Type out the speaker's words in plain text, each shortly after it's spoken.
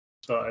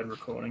started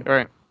recording. All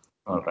right.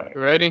 All right.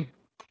 You ready?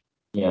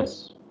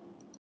 Yes.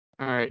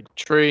 All right.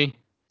 3,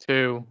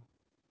 2,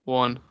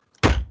 1.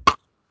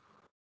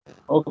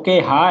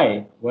 Okay,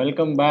 hi.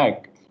 Welcome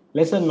back.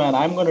 Listen, man,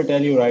 I'm going to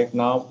tell you right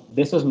now,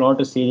 this is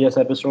not a serious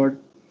episode.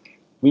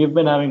 We've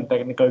been having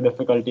technical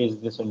difficulties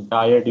this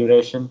entire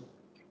duration.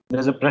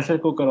 There's a pressure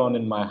cooker on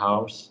in my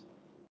house.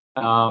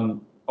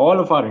 All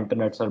of our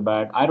internets are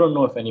bad. I don't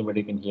know if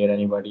anybody can hear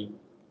anybody.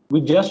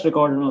 We just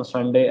recorded on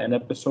Sunday, an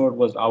episode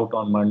was out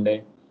on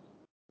Monday.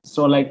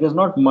 So, like, there's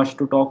not much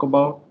to talk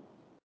about.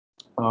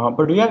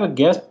 But we have a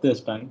guest this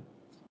time.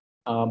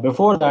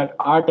 Before that,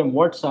 Artem,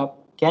 what's up?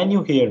 Can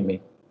you hear me?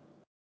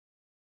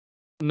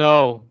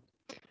 No.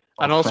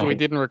 And All also, we right.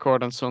 didn't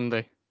record on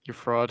Sunday. You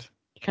fraud.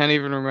 You can't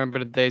even remember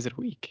the days of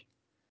the week.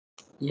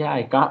 Yeah,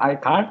 I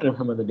can't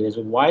remember the days.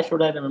 Why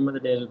should I remember the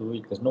days of the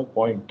week? There's no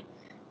point.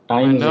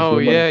 I Time is a know.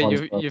 human Yeah,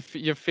 construct.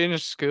 you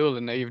finished school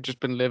and now you've just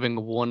been living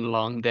one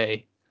long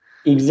day.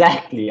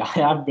 Exactly. I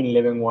have been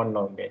living one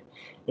long day.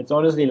 It's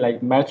honestly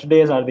like match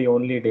days are the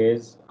only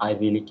days I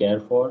really care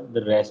for.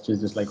 The rest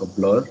is just like a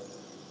blur.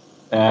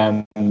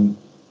 Um,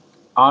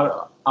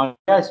 our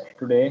guest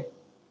today,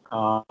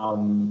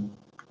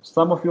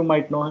 some of you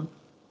might know him.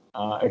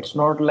 It's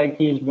not like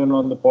he's been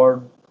on the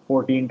pod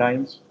 14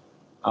 times.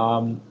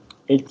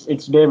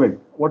 It's David.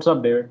 What's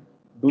up, David?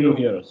 Do you Yo.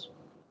 hear us?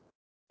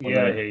 All Yeah,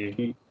 I right. hear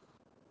you.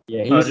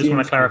 Yeah, he I just want to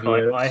seems to clarify.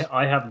 hear us.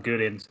 I have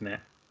good internet.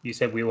 You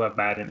said we all have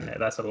bad internet.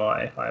 That's a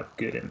lie. I have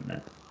good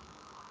internet.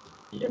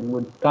 Yeah,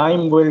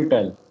 time will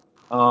tell.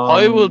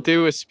 I will Um,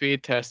 do a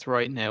speed test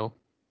right now.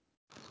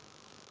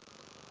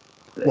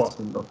 What?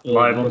 listen, okay,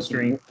 Live on listen.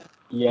 stream?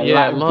 Yeah,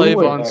 Yeah, do live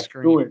it, on do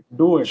screen. it,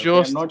 do it. Okay,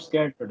 I'm Just not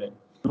scared today.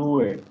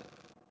 Do it.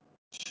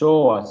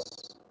 Show us.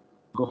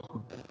 Go,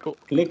 go.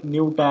 click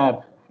new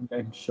tab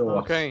and show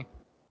us. Okay.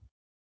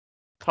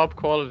 Top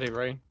quality,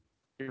 right?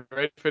 You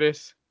ready for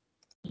this?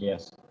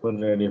 Yes, we're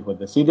ready for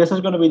this. See, this is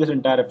going to be this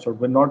entire episode.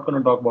 We're not going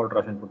to talk about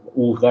Russian football.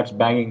 Ooh, that's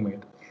banging, mate.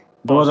 Oh,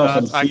 Those are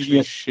some That's actually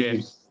serious shit.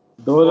 speeds.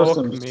 Those are Fuck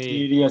some me.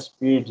 serious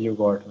speeds you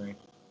got, mate.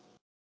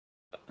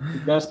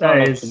 That's that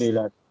not is actually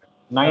that. that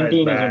is 19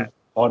 isn't bad.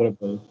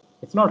 horrible.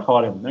 It's not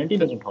horrible.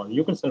 19 isn't horrible.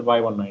 You can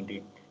survive on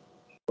 19.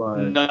 But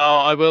No,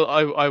 I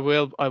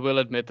will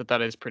admit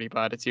that is pretty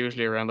bad. It's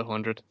usually around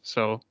 100,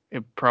 so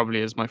it probably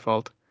is my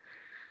fault.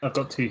 I've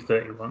got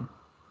 231.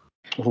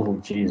 oh,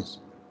 jeez.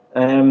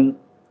 Um,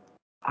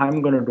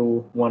 I'm gonna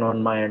do one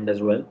on my end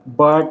as well.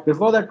 But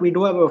before that, we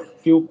do have a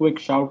few quick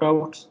shout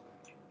outs.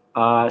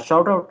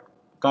 Shout out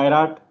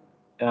Kairat.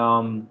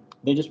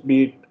 They just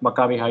beat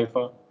Maccabi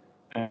Haifa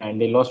and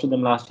they lost to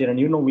them last year. And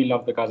you know we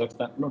love the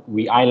Kazakhstan. Not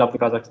we. I love the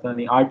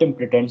Kazakhstani. Artem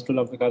pretends to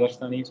love the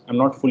Kazakhstanis. I'm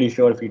not fully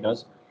sure if he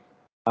does.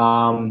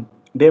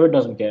 David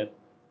doesn't care.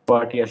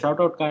 But yeah, shout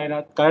out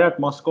Kairat. Kairat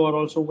Moscow are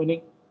also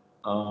winning.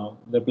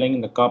 They're playing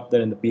in the cup.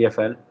 They're in the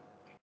PFL.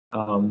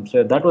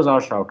 So that was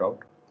our shout out.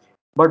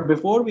 But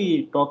before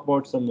we talk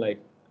about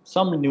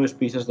some news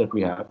pieces that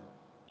we have,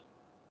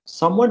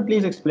 someone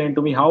please explain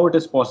to me how it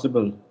is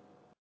possible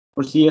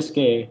for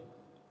CSK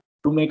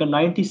to make a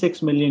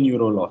 96 million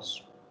euro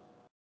loss.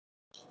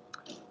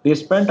 They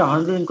spent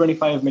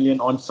 125 million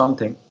on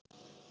something.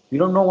 We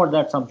don't know what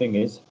that something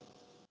is,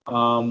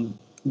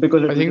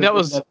 because it I was think just that in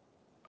was that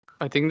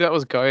I think that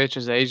was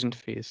Gaich's agent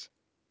fees.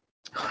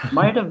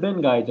 might have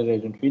been guys as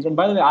agent fees. And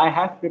by the way, I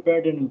have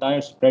prepared an entire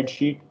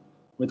spreadsheet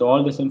with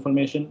all this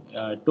information.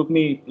 It took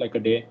me like a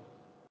day,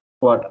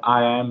 but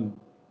I am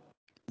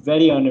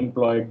very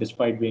unemployed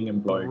despite being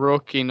employed.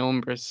 Rookie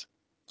numbers.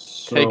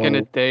 Taking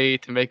a So day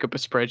to make up a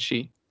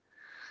spreadsheet.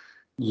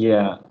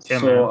 yeah, Yeah,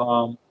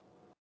 man.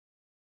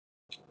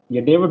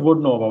 yeah, David would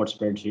know about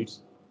spreadsheets,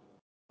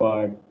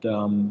 but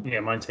Yeah,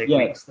 mine take yeah,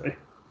 weeks though.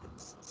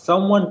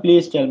 someone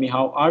please tell me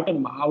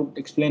how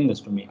explain this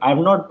to me. I've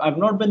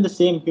not been the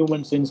same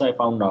human since I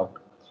found out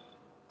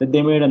that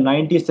they made a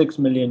 96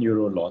 million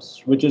euro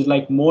loss, which is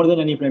like more than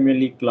any Premier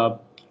League club.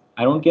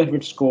 I don't care if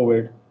it's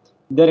COVID.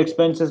 Their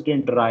expenses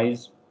didn't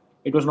rise.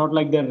 It was not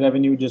like their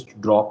revenue just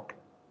dropped.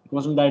 It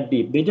wasn't that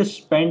deep. They just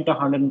spent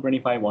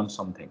 125 on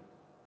something.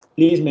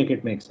 Please make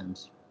it make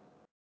sense.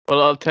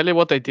 Well, I'll tell you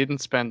what they didn't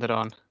spend it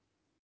on,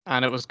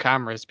 and it was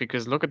cameras.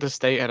 Because look at the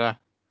state of that.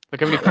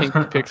 Look how many pink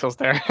pixels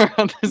there are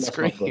on the That's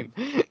not good. screen.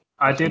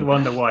 I That's did not good.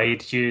 wonder why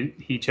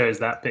he chose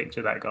that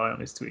picture, that guy on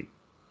his tweet,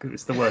 because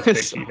it's the worst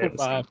It's picture you've so ever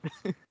bad.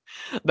 seen.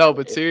 No,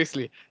 but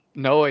seriously,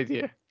 no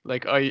idea.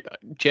 Like I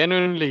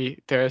genuinely,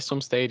 there are some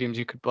stadiums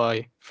you could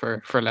buy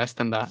for less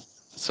than that.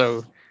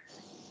 So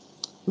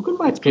You can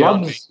buy it's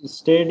beyond me.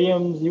 clubs,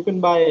 stadiums. You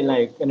can buy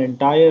like an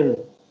entire,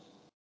 you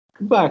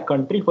can buy a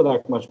country for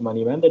that much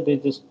money, man. That they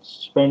just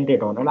spent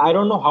it on. And I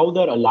don't know how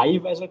they're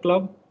alive as a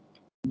club.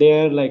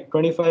 They're like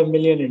 25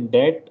 million in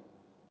debt.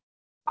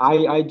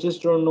 I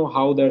just don't know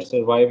how they're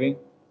surviving.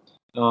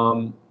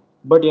 Um,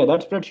 but yeah,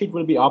 that spreadsheet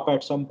will be up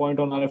at some point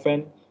on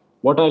RFN.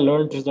 What I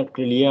learned is that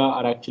Krilia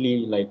are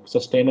actually like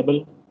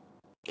sustainable.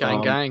 Gang,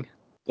 Um, gang.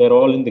 they're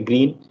all in the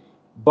green.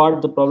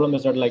 But the problem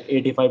is that like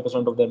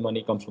 85% of their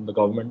money comes from the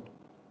government,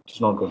 which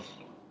is not good.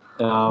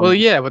 Well, Um,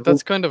 yeah, but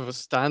that's kind of a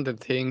standard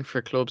thing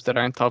for clubs that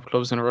aren't top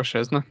clubs in Russia,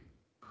 isn't it?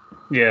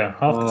 Yeah,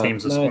 half the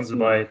teams are No, it's sponsored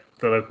not. by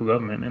the local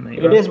government, isn't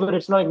it? It Right? is, but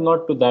it's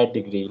not to that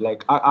degree.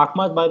 Like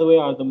Akhmat, by the way,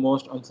 are the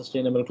most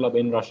unsustainable club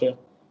in Russia.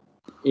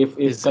 If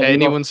Is Kadyrov,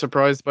 anyone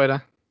surprised by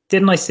that?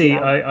 Didn't I they see?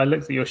 have I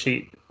looked at your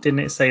sheet. Didn't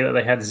it say that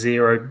they had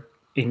zero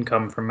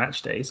income from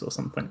match days or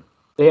something?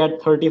 they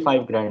had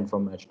 35 grand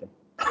from match day,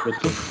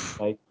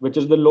 which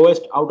is the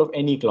lowest out of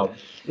any club.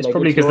 It's Like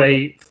probably it's because lower than,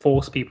 they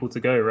force people to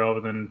go rather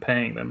than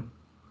paying them.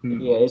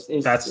 yeah,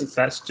 That's just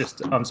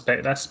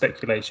that's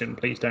speculation.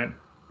 Please don't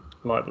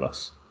libel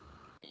us.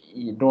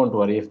 don't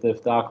worry, if the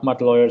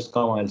Akhmat lawyers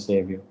come, I'll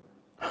save you.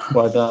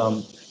 But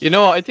You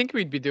know, I think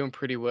we'd be doing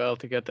pretty well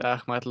to get the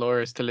Ahmad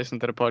lawyers to listen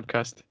to the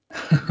podcast.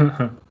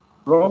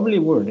 probably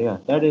would, yeah,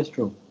 that is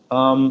true.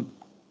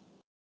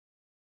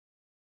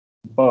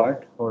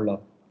 But hold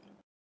up.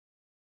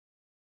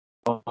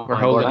 Oh We're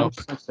my god, holding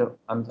up.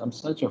 I'm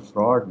such a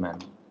fraud, man.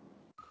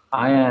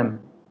 I am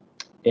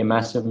a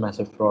massive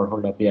fraud.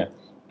 Hold up, yeah.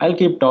 I'll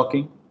keep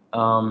talking.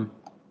 Um,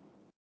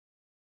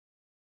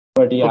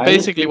 but yeah, But I just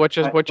basically, feel what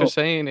you're no,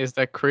 saying is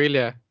that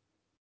Karelia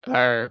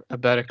are a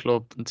better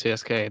club than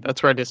CSK.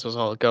 That's where this was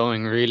all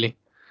going, really.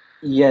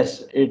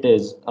 yes, it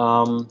is.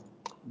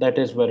 That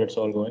is where it's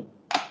all going.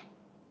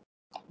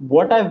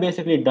 What I've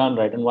basically done,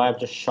 right, and why I've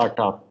just shut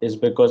up is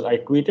because I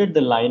tweeted the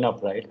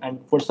lineup, right, and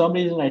for some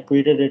reason I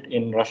tweeted it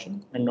in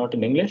Russian and not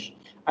in English.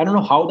 I don't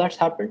know how that's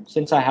happened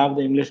since I have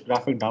the English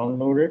graphic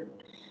downloaded.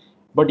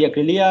 But yeah,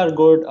 Krylia are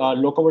good.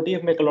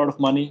 Lokomotiv make a lot of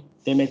money.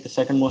 They make the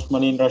second most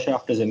money in Russia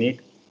after Zenit.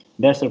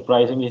 They're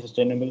surprisingly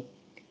sustainable.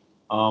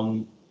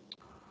 Um,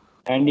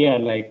 and yeah,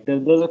 like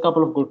there's a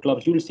couple of good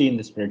clubs you'll see in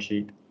the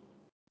spreadsheet.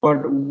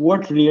 But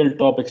what real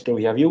topics do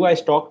we have? You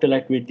guys talk till I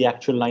tweet the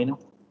actual lineup.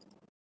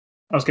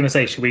 I was going to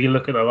say, should we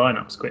look at the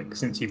lineups quick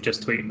since you've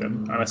just tweeted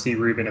them? And I see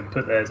Ruben have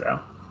put theirs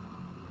out.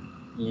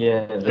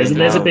 Yeah, they There's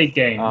a have. big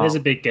game. There's a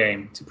big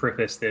game to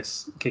preface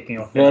this kicking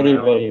off in an Very,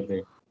 hour. very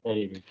big.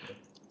 Very big.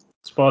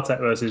 Spartak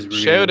versus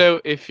Shout Real.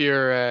 out if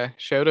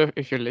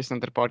you're listening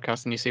to the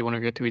podcast and you see one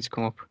of your tweets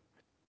come up.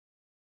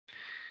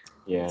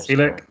 Yes, See,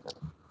 look, correct.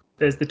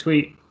 there's the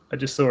tweet. I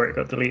just saw it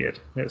got deleted.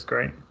 It's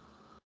great.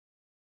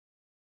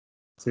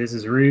 So this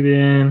is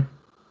Ruben.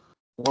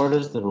 What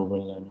is the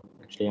Ruben lineup?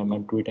 Actually, I'm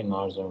tweeting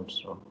ours out.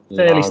 So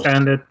Fairly Lars,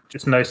 standard.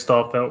 Just no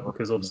Starfelt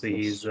because obviously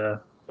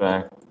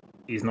back.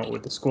 he's not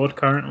with the squad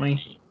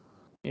currently.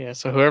 Yeah,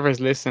 so whoever's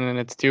listening,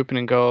 it's Dupin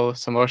in goal,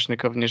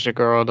 Samoshnikov,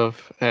 Nizhgorodov,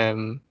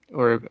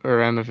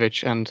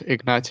 Uremovich, and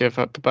Ignatiev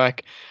at the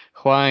back.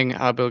 Huang,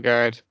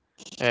 Abelgard,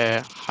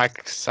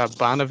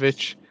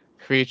 Haksabanovic,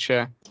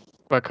 Hricha,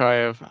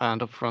 Bakayev,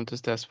 and up front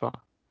is Despot.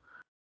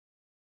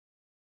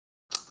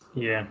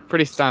 Yeah.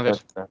 Pretty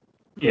standard.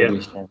 Yeah.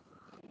 Pretty standard.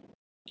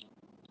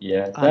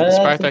 Yeah, And the that's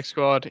Spartak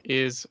squad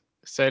is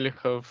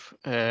Selikhov,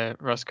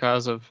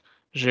 Raskazov,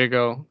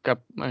 Zhigo,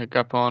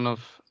 Gaponov,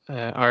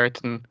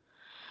 Ayrton.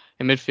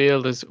 In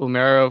midfield is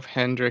Umerov,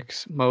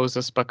 Hendricks,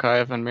 Moses,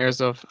 Bakayev, and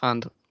Mirzov.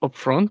 And up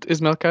front is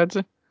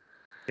Melkadze.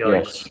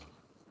 Yikes. yes.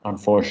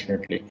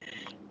 Unfortunately, wait,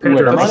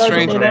 Pedro am I That's allowed Rocha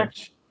to on the strange say though. that?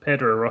 bench.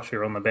 Pedro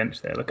Rocha on the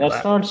bench there. Look at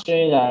That's that. not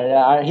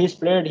strange. He's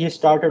played. He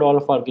started all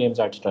of our games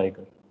at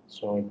striker,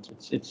 so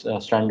it's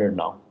standard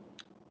now.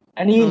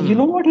 And you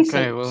know what he's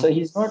Okay, well, so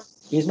he's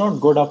not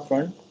good up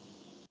front,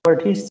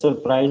 but he's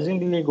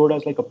surprisingly good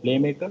as like a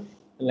playmaker,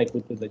 like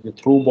with the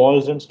through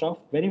balls and stuff.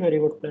 Very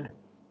good player.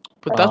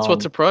 but that's what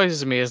Um,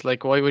 surprises me is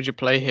like, why would you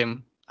play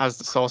him as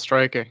the sole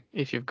striker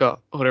if you've got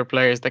other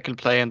players that can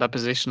play in that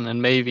position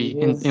and maybe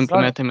it's not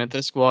implement him into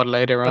the squad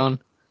later But on?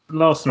 it's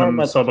not Larson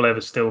my Sobolev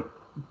is still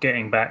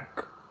getting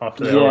back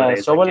after the yeah.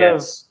 holidays, I Sobolev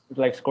guess.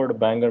 like scored a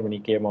banger when he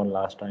came on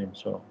last time,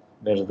 so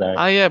there's that.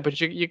 Ah, yeah,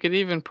 but you could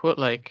even put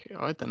like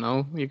I don't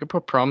know, you could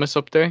put Promise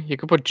up there. You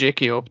could put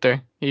Jicky up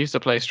there. He used to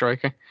play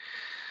striker.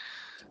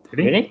 Did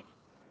he? Really?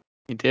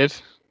 He did.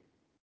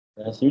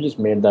 Yes, you just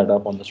made that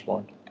up on the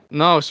spot.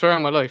 No, I swear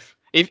on my life.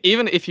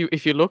 Even if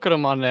you look at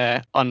him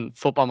on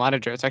Football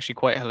Manager, it's actually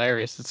quite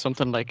hilarious. It's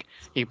something like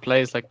he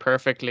plays like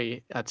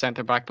perfectly at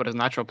centre back, but his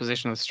natural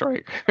position is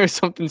striker or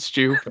something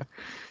stupid.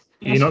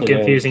 You're That's not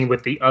confusing hilarious.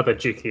 with the other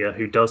Jikia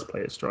who does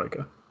play as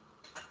striker.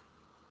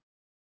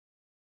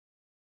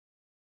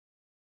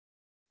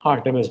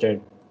 Artem is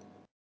dead.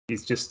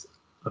 He's just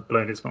I've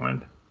blown his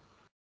mind.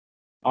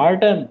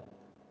 Artem.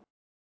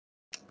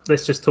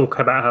 Let's just talk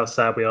about how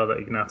sad we are that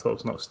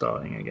Ignatov's not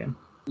starting again.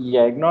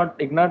 Yeah,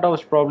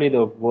 Ignatov's probably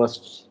the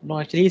worst. No,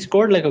 actually, he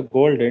scored like a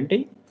goal, didn't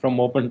he, from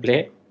open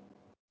play?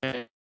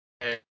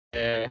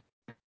 Uh,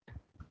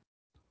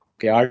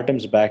 Okay,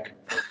 Artem's back.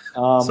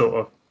 Sort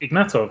of.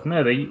 Ignatov,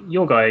 no,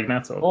 your guy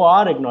Ignatov. Oh,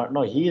 our Ignat.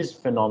 No, he is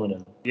phenomenal.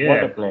 What a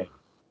Yeah, play.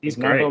 he's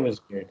great. Ignatov is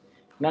great.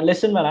 Now,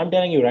 listen, man, I'm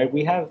telling you, right?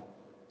 We have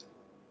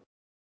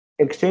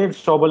exchanged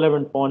Sobolev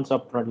and Pons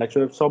up front. Like,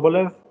 so if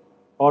Sobolev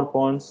or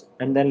Pons,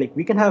 and then like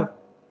we can have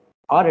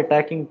our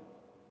attacking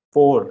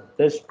four.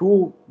 There's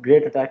two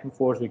great attacking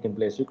fours we can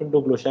play. So you can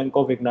do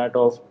Glushenkov,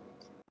 Ignatov,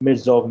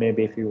 Mirzov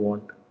maybe if you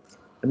want.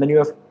 And then you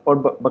have or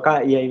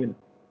Baka, yeah, even.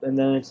 And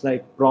then it's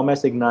like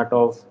Promes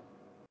Ignatov.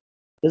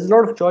 There's a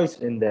lot of choice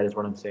in there, is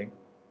what I'm saying.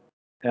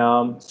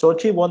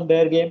 Sochi won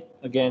their game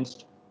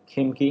against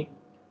Khimki.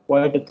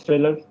 quite a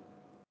thriller.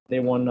 They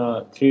won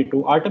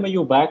 3-2. Artem, are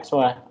you back? So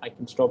I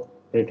can stop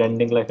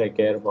pretending like I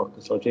care about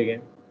the Sochi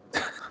game.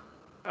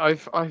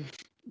 I've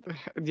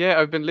yeah,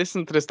 I've been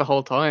listening to this the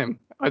whole time.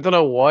 I don't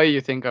know why you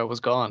think I was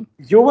gone,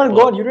 You were but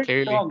gone. You didn't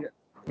clearly, talk.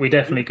 We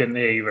definitely couldn't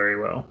hear you very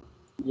well.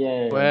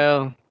 Yeah.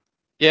 well,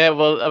 yeah,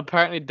 well,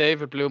 apparently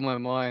David blew my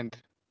mind.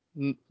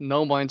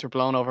 No minds were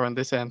blown over on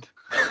this end.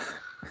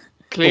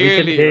 Well, we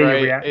couldn't Clearly, hear your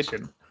right?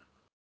 reaction.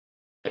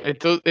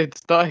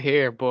 It's not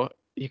here, but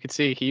you could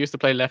see he used to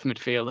play left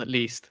midfield at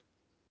least,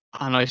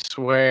 and I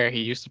swear he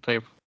used to play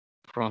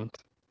front.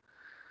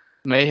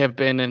 May have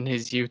been in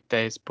his youth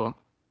days, but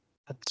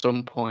at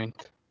some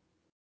point,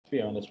 To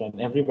be honest, man,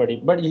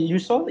 everybody. But you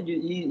saw that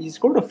he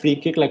scored a free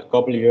kick like a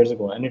couple of years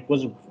ago, and it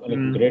was like a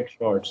Mm, great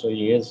shot. So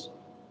he is.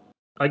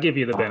 I give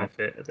you the Uh,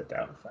 benefit of the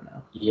doubt for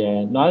now.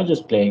 yeah, no, I was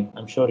just playing.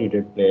 I'm sure he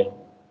did play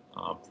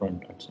up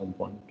front at some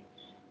point.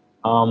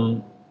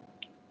 Um,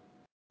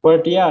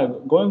 but yeah,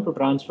 going to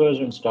transfers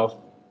and stuff.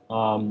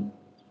 Um,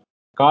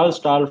 Carl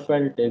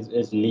Starfelt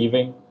is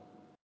leaving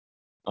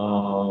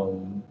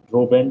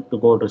Ruben to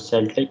go to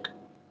Celtic,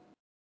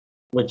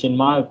 which in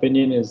my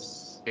opinion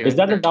is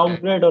that a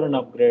downgrade or an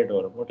upgrade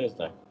or what is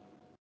that?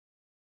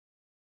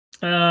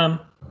 Um,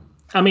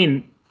 I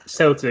mean,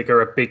 Celtic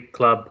are a big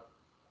club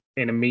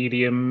in a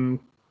medium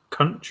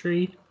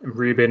country.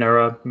 Rubin are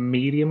a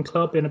medium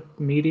club in a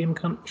medium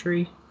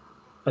country,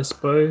 I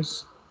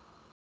suppose.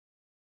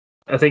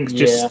 I think Yeah,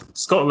 just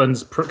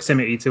Scotland's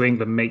proximity to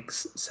England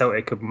makes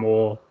Celtic a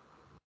more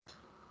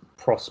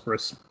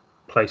prosperous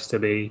place to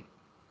be.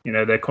 You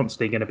know, they're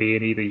constantly going to be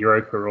in either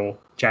Europa or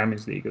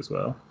Champions League as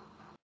well.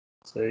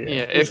 So yeah,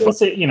 yeah.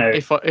 it's you know,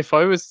 If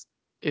I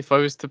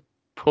was to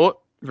put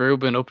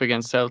Ruben up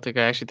against Celtic,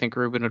 I actually think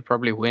Ruben would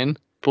probably win.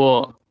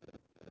 But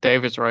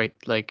David's right.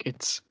 Like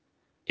it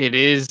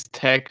is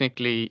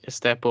technically a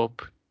step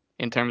up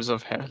in terms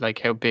of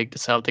how big the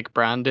Celtic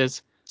brand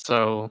is.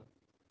 So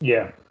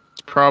yeah,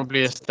 it's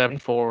probably a step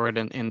forward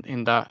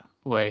in that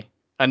way.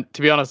 And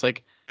to be honest,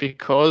 like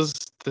because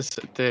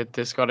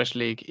the Scottish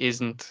league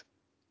isn't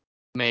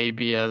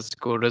maybe as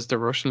good as the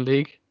Russian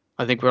league,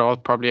 I think we'll all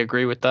probably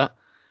agree with that.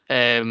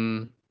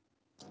 Um,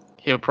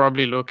 he'll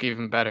probably look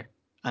even better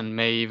and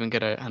may even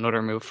get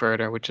another move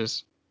further, which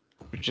is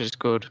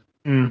good.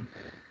 mm.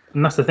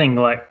 And that's the thing.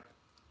 Like,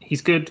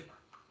 he's good,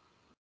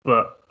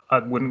 but I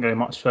wouldn't go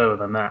much further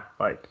than that.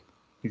 Like,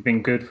 he's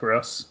been good for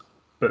us,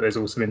 but there's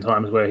also been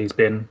times where he's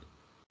been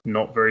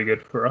not very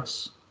good for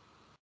us.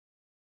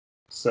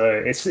 So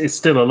it's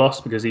still a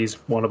loss because he's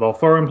one of our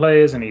foreign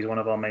players and he's one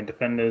of our main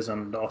defenders,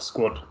 and our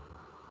squad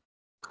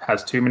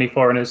has too many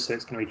foreigners, so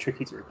it's going to be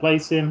tricky to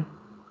replace him.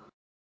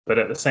 But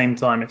at the same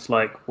time, it's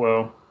like,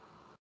 well,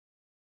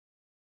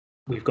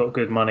 we've got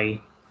good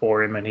money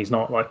for him, and he's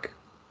not like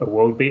a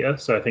world beater,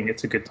 so I think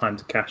it's a good time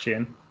to cash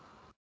in.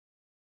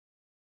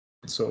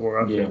 It's sort of where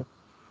I yeah. feel.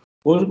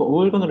 Who's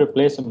going to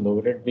replace him though?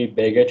 Would it be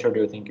Begic or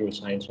do you think you will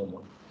sign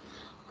someone?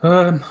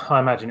 I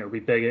imagine it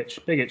would be Bigic.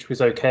 Bigic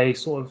was okay,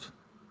 sort of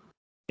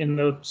in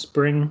the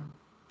spring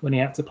when he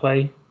had to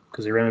play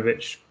because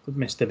Iramovic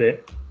missed a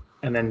bit,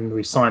 and then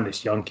we signed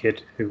this young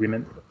kid who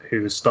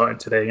was starting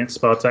today against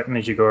Spartak,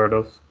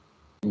 Nijigorodov.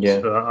 Yeah,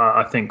 So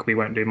I think we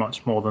won't do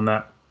much more than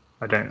that.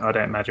 I don't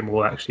imagine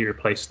we'll actually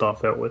replace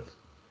Starfelt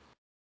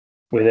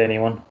with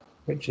anyone,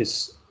 which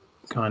is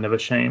kind of a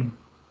shame,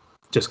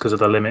 just because of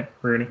the limit,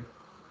 really.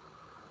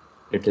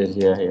 it is.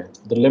 Yeah, yeah.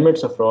 The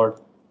limits of fraud.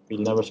 We'll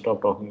never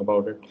stop talking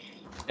about it.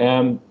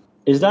 Um,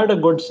 is that a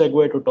good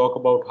segue to talk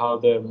about how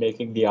they're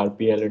making the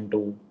RPL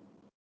into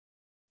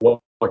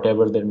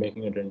whatever they're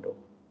making it into?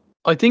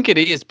 I think it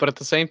is, but at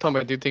the same time,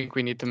 I do think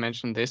we need to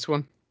mention this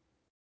one.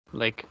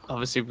 Like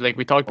obviously, like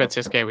we talked about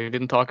CSK, we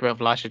didn't talk about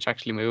Vlasic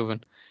actually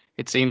moving.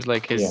 It seems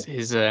like Yeah,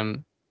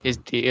 his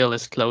deal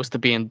is close to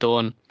being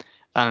done,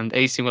 and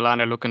AC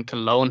Milan are looking to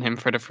loan him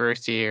for the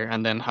first year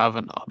and then have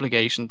an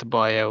obligation to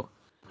buy out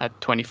at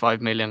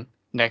 25 million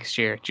next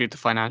year due to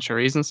financial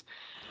reasons.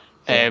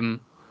 yeah.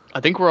 Um, I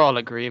think we're all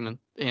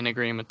in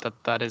agreement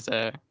that that is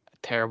a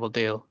terrible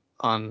deal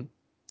on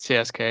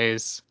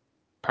CSK's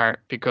part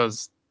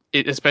because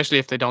especially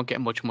if they don't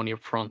get much money up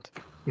front.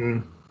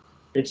 Mm.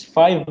 It's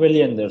 5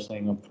 million they're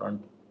saying up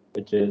front,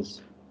 which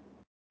is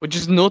Which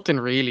is nothing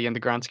really in the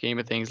grand scheme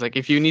of things. Like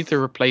if you need to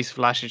replace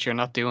Vlasic, you're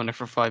not doing it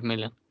for 5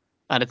 million,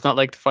 and it's not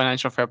like the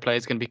financial fair play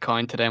is going to be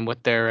kind to them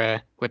with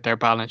their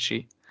balance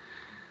sheet.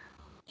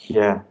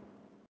 yeah.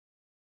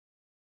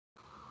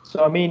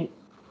 So I mean,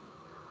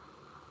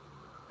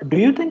 do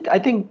you think? I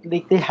think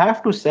like they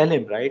have to sell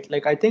him, right?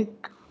 Like I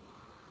think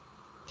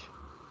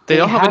They they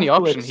don't have any have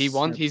to option.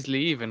 accept. He's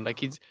leaving. Like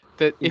he's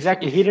that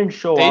Exactly, he if didn't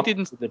show they up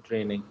didn't to the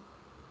training.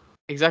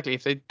 exactly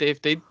if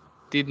they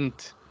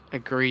didn't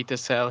agree to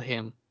sell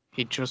him,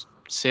 he'd just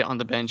sit on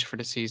the bench for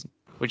the season,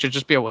 which would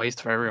just be a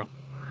waste for everyone.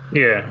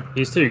 Yeah,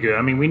 he's too good.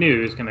 I mean, we knew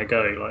he was going to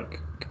go, like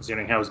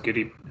considering how good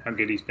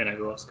he's been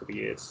over the last couple of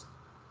years.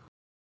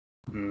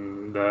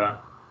 And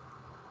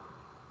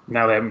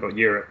now they haven't got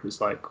Europe.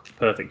 It's like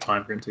perfect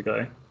time for him to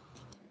go.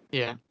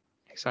 Yeah,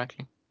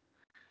 exactly.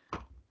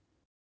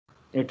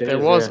 It There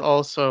is, was yeah.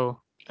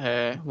 also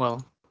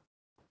well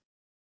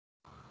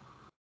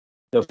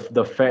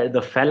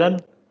the felon.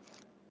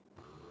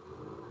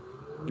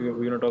 We're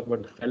gonna talk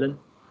about the felon.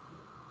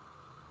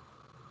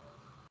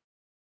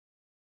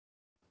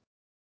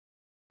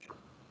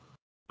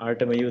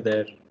 Artem, are you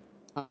there?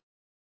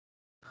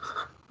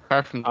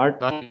 Apart from Art,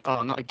 that,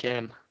 oh, not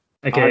again.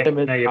 Okay, Artem,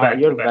 no, you're back.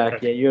 you're You're back.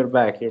 back. Yeah, you're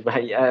back. You're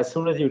back. Yeah, as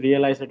soon as you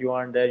realize that you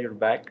aren't there, you're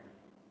back.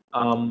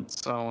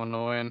 So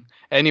annoying.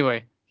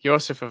 Anyway,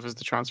 Yosifov is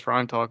the transfer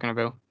I'm talking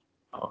about.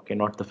 Okay,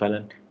 not the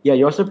felon. Yeah,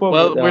 Yosipov.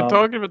 Well, we're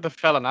talking about the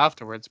felon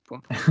afterwards,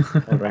 but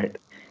All right.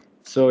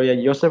 So yeah,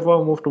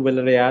 Yosipov moved to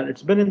Villarreal.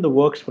 It's been in the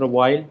works for a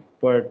while,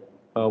 but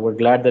we're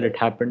glad that it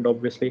happened.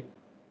 Obviously,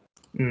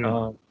 Mm.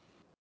 uh,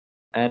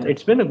 and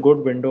it's been a good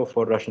window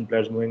for Russian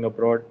players moving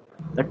abroad.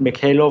 That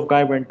Mikhailov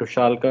guy went to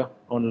Schalke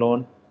on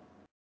loan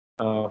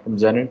from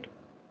Zenit.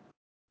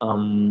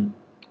 Um,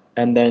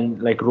 and then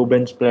like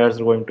Rubin's players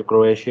are going to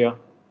Croatia,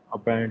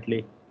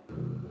 apparently,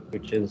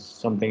 which is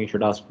something you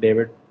should ask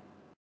David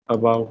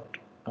about.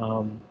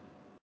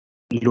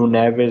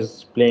 Lunev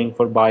is playing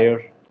for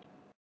Bayer,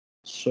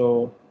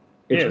 so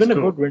Yeah, it's it's been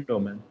a cool. good window,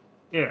 man.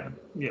 Yeah,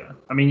 yeah.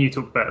 I mean, you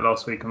talked about it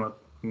last week on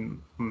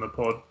the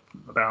pod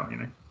about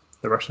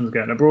the Russians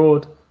going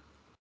abroad,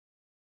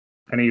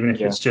 and even if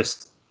Yeah, it's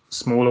just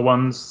smaller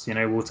ones,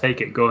 we'll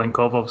take it.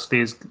 Golenkov obviously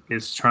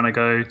is trying to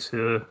go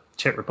to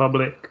Czech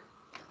Republic.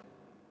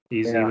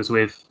 He yeah. was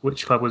with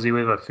which club was he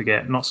with? I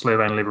forget. Not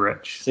Slovan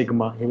Liberec.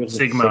 Sigma, he was with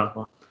Sigma.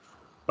 Sigma.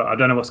 But I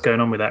don't know what's going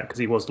on with that because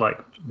he was like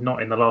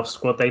not in the last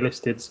squad they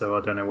listed, so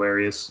I don't know where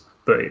he is.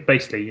 But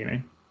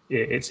basically,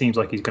 it seems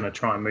like he's going to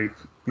try and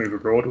move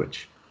abroad,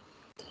 which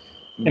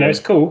Yeah, it's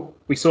cool.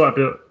 We saw it,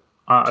 but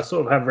I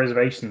sort of have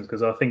reservations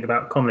because I think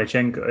about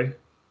Komlichenko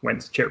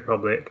went to Czech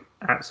Republic,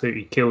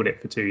 absolutely killed it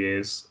for 2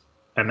 years,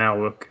 and now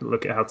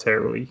look at how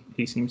terrible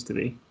he seems to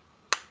be.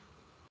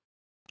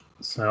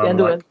 So yeah. I'm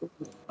like,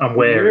 I'm The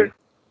wary.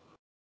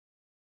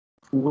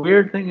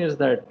 weird thing is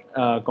that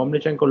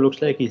Komlichenko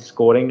looks like he's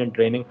scoring and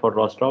training for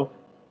Rostov.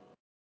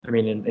 I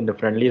mean, in the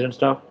friendlies and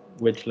stuff,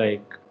 which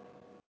like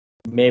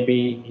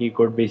maybe he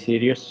could be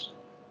serious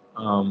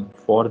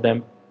for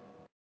them,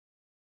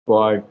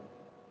 but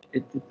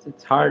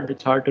it's hard.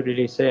 It's hard to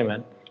really say,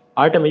 man.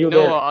 Artem, are you you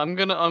know there? what? I'm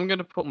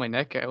gonna put my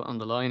neck out on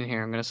the line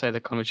here. I'm gonna say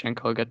that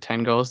Konochenko will get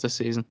 10 goals this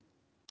season.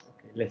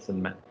 Okay, listen,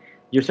 man.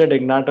 You said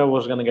Ignatov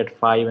was gonna get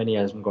 5 and he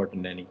hasn't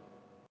gotten any.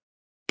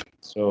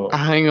 So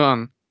Hang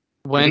on.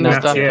 When is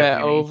that Ignatieff, bet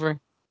you mean? over?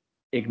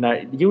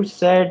 You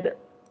said,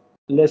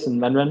 listen,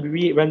 man.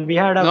 When we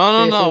had our No,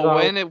 no, faces no.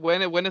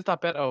 out, When is that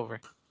bet over?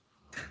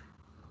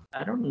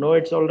 I don't know.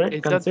 It's all right.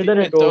 It's at Consider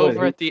it it's over.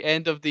 over at the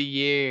end of the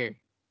year.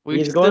 We've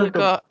He's still going to.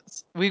 got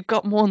we've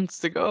got months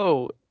to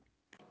go.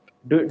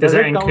 Does Does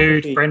that it count if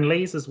include he?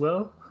 friendlies as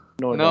well?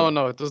 No, it No, doesn't.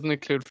 no, it doesn't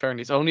include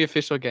friendlies. Only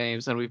official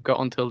games, and we've got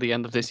until the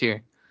end of this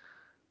year.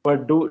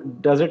 But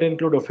does it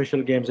include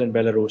official games in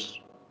Belarus?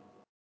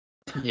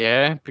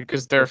 Yeah,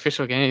 because they're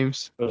official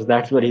games. Because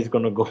that's where he's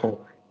gonna go.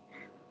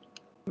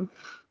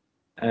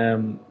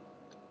 Um,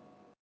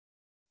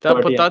 That,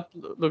 but but yeah, that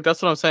look,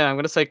 that's what I'm saying. I'm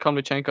gonna say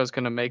Komlichenko's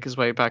gonna make his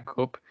way back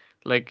up.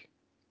 Like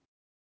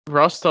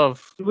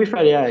Rostov to be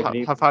fair, yeah, I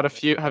agree. have had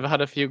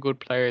a few good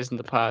players in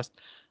the past,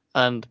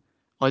 and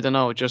I don't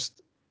know.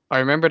 Just I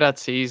remember that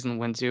season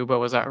when Zuba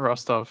was at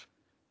Rostov,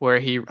 where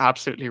he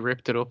absolutely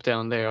ripped it up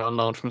down there on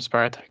loan from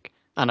Spartak,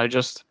 and I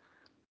just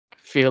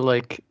feel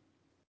like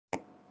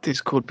this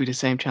could be the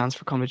same chance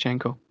for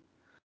Komlichenko.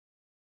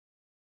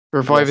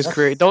 Revive Yes, his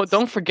career. that's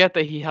Don't forget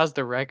that he has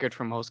the record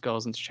for most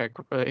goals in the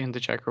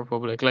Czech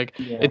Republic. Like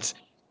yeah,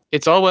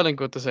 it's all well and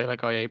good to say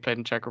like, oh yeah, he played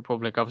in Czech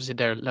Republic. Obviously,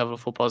 their level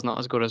of football is not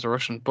as good as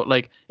Russian, but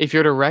like if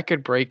you're the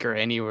record breaker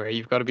anywhere,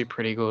 you've got to be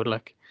pretty good.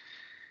 Like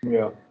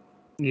yeah.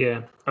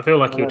 Yeah, I feel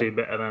like he'll Uh, do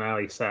better than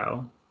Ali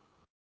Sal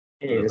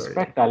at hey, the very least.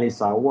 respect Ali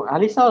Sao.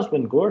 Ali Sao's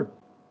been good.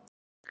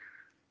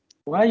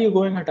 Why are you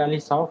going at Ali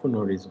Sao for no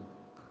reason?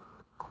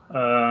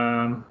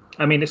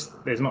 I mean,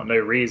 there's not no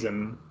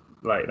reason.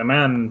 Like the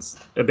man's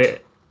a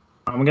bit.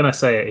 I'm gonna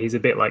say it. He's a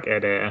bit like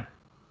Ed Air.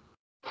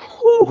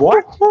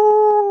 What?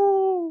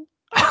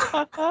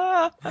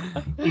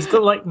 He's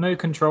got like no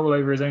control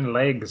over his own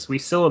legs. We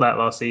saw that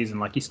last season.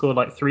 Like he scored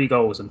like 3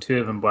 goals and 2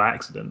 of them by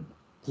accident.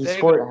 He David,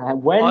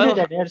 scored. When did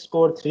I'll Adair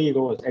score 3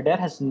 goals? Adair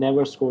has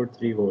never scored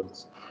 3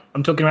 goals.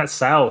 I'm talking about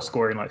Sal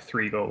scoring like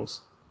 3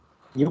 goals.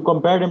 You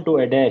compared him to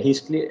Adair.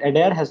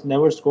 Adair has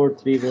never scored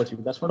 3 goals.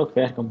 That's not a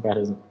fair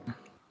comparison.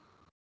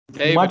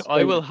 David, Much I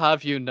better. will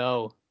have you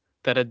know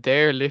that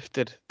Adair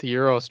lifted the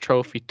Euros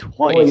trophy Oh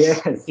twice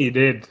yes. He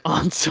did.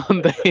 on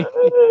Sunday.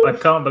 I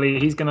can't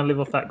believe he's gonna live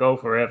off that goal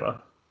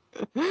forever.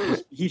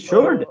 He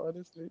should. Oh,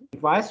 honestly.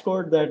 If I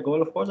scored that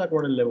goal, of course I'd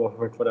want to live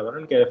off it forever. I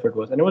don't care if it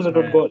was, and it was a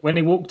good Yeah. goal. When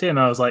he walked in,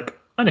 I was like,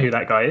 I know who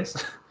that guy is,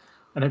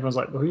 and everyone's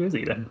like, well, who is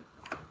he then?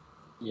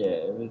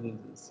 Yeah,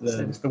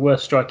 Said it's the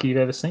worst striker you've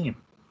ever seen.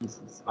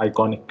 it's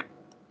iconic.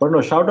 But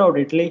no, shout out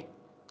Italy.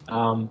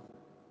 Um,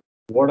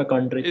 what a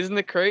country. Isn't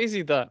it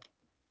crazy that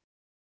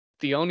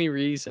the only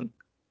reason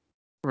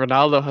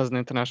Ronaldo has an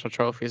international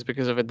trophy is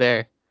because of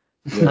Adair,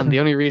 Yeah, and the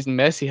only reason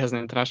Messi has an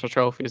international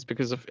trophy is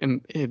because of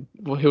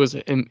who was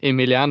it?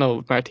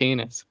 Emiliano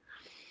Martinez.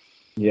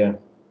 Yeah,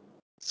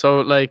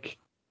 So like,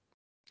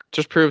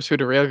 just proves who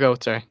the real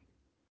goats are.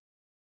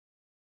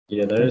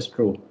 yeah, that is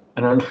true.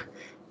 And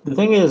the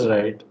thing is,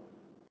 right,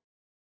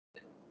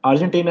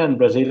 Argentina and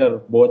Brazil are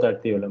both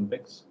at the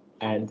Olympics,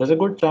 and there's a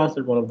good chance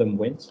that one of them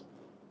wins.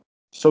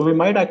 So we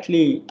might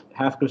actually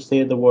have to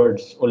say the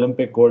words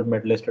Olympic gold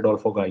medalist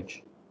Adolfo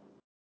Gaich.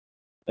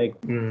 Like,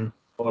 Mm.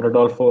 or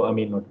Adolfo, I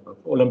mean, not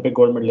Adolfo, Olympic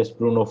gold medalist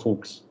Bruno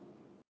Fuchs.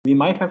 We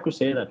might have to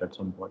say that at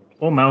some point.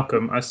 Or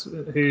Malcolm.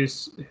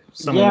 Who's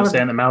someone Yeah, was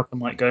saying but that Malcolm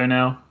might go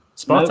now.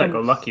 Spartak got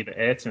Malcolm's lucky that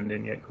Ayrton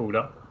didn't get called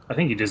up. I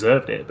think he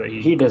deserved it, but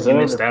he he deserved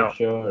missed it for out.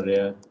 sure,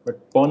 yeah.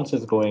 But Ponce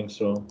is going,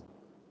 so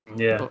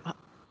Yeah. But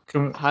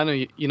Can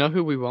Hannah, you know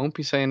who we won't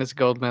be saying is a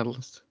gold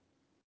medalist?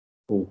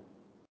 who?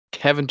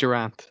 Kevin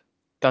Durant.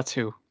 That's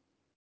who.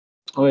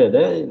 Oh yeah,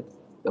 they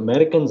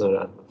Americans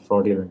are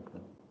fraudulent.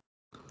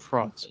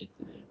 Frauds.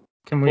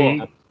 can But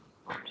we?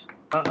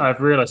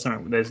 I've realised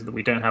something that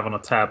we don't have on a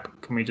tab.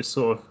 Can we just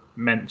sort of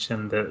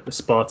mention the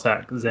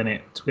Spartak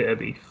Zenit Twitter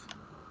beef?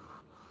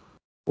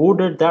 Who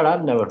did that?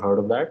 I've never heard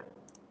of that.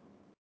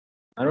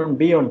 I don't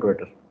be on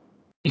Twitter.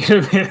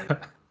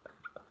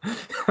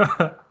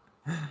 I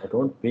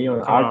don't be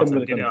on. Come on, Artem Artem,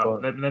 will get it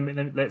up.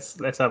 confirm.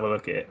 Let's have a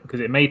look at it because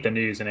it made the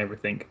news and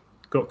everything.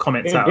 Got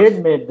comments It out of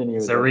did make the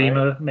news, alright.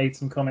 Zarima made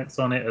some comments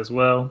on it as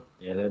well.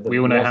 Yeah, they're the We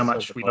all know how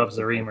nests of the much we love gods.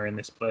 Zarima in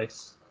this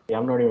place. Yeah,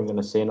 I'm not even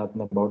gonna say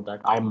nothing about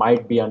that. I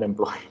might be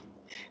unemployed,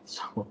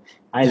 so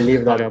I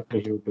leave that up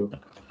to you two.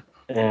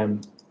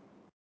 Um,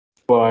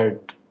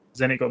 but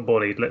Zenit got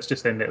bodied. Let's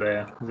just end it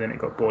there. Zenit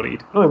got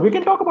bodied. no, we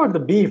can talk about the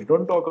beef.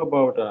 Don't talk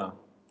about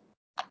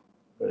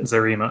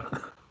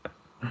Zarima.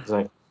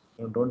 like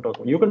don't talk.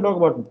 You can talk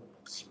about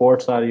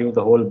sports. Are you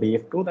the whole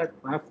beef? Do that.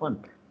 Have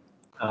fun.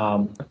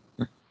 Um,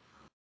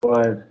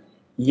 but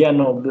yeah,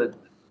 no.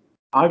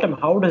 Artem,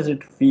 how does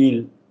it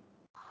feel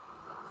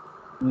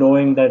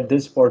knowing that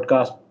this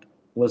podcast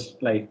was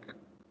like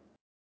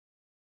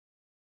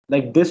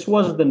this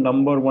was the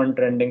number one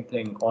trending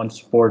thing on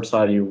Sports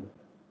Are You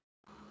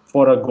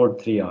for a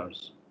good 3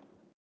 hours?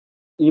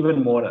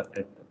 Even more,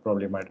 it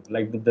probably might have.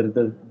 Like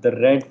the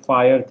red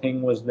fire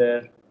thing was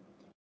there.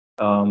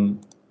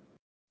 Um,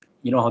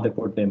 you know how they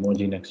put the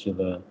emoji next to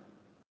the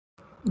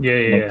Yeah,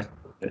 yeah, yeah.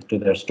 next to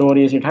their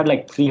stories. It had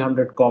like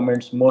 300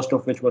 comments, most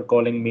of which were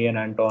calling me and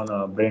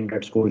Anton brain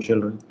dead school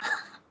children,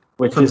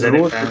 which From is Zenit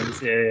rude.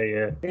 fans. Yeah, yeah,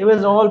 yeah. It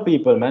was all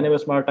people, man. It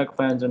was Smartak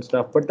fans and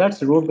stuff. But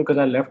that's rude because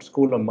I left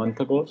school a month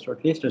ago, so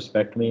at least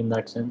respect me in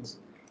that sense.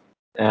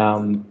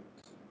 Um,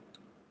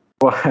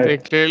 they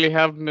but clearly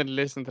haven't been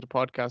listening to the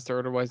podcast, or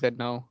otherwise they'd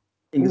know.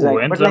 Ooh, exactly.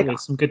 But ended up like, with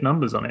some good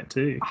numbers on it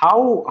too.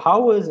 how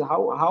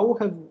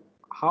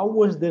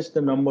was this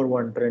the number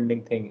one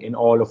trending thing in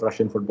all of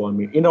Russian football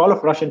media, in all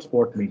of Russian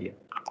sport media?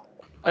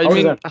 I How does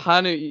mean, that?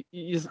 Hanu,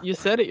 you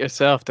said it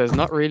yourself. There's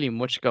not really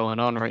much going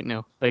on right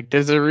now. Like,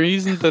 there's a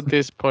reason that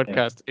this Yeah.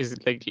 podcast is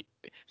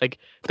like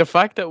the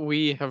fact that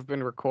we have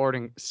been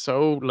recording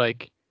so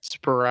like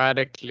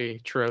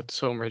sporadically throughout the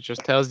summer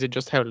just tells you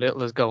just how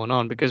little is going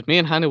on. Because me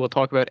and Hannah will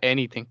talk about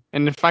anything,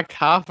 and in fact,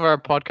 half of our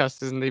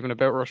podcast isn't even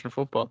about Russian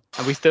football,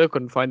 and we still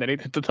couldn't find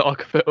anything to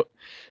talk about.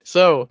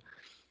 So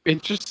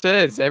it just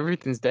says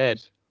everything's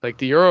dead. Like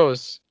the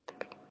Euros,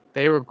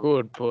 they were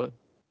good, but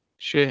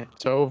shit,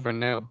 it's over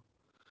now.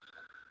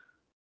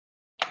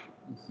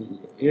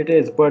 It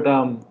is, but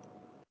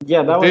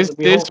yeah, But that was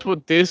we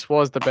hope. this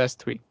was the best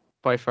tweet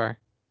by far.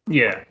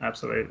 Yeah,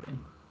 absolutely.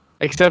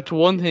 Except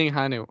one thing,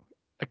 Hanu,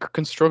 a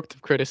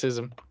constructive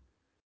criticism.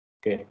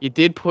 Okay. You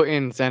did put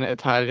in Zenit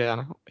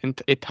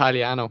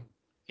Italiano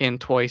in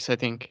twice, I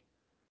think.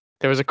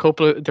 There was a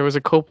couple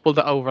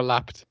that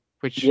overlapped,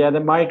 which Yeah,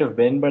 there might have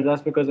been, but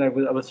that's because I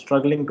was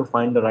struggling to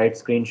find the right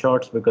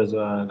screenshots because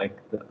like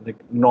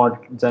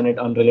not Zenit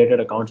unrelated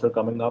accounts were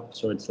coming up,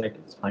 so it's like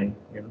it's fine,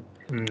 you know.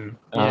 Mm.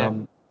 yeah,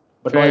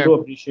 But no, I fair. do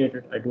appreciate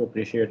it. I do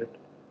appreciate it.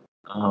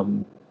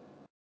 Um,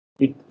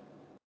 it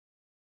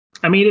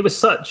I mean, it was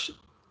such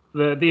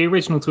the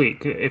original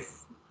tweet.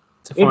 If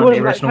to it find the was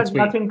it original had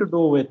tweet, nothing to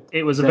do with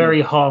it was a Zenit.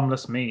 very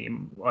harmless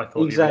meme. I thought the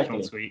original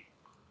Exactly. tweet,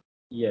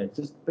 Yeah,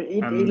 just but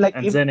it and like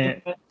if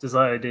Zenit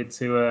decided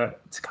to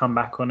come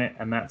back on it,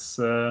 and that's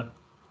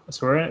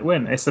where it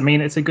went. I mean,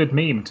 it's a good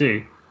meme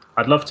too.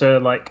 I'd love to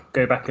like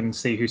go back and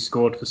see who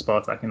scored for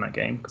Spartak in that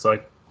game because I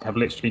have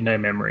literally no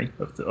memory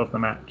of the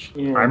match.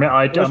 yeah, it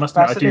I was must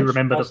admit I do Pasalic.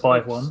 remember the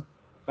 5-1.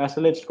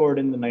 Pasalic scored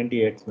in the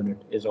 98th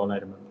minute is all I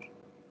remember.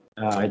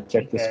 I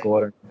checked the Okay.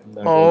 score and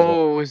that was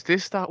Oh, is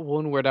this that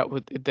one where that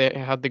would they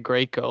had the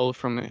great goal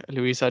from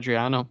Luis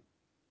Adriano?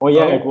 oh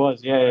yeah, it Oh,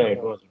 was. Yeah, yeah,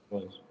 it was. It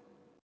was.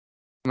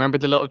 Remember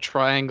the little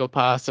triangle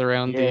pass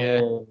around the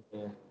Yeah,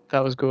 yeah.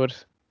 that was good.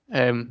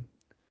 Um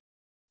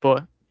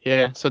but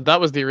yeah, so that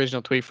was the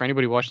original tweet for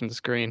anybody watching the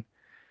screen.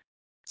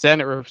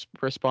 Zenit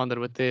responded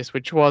with this,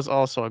 which was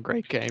also a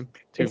great game,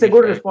 to It's a be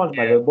good fair. response,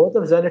 by the yeah. way. Both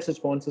of Zenit's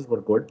responses were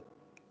good.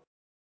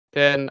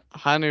 Then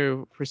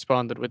Hanu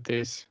responded with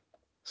this.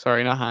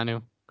 Sorry, not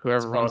Hanu.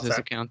 Whoever runs his Spartak.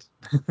 account.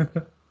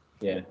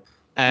 Yeah, you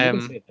can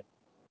Um, say that.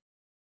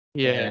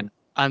 yeah, And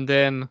and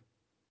then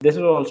this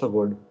was also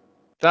good.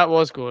 that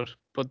was good.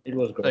 but It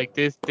was good. like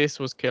this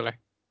was killer.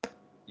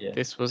 Yeah.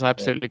 This was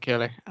absolutely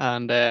killer,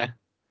 and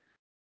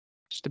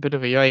just a bit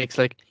of a yikes.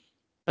 Like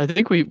I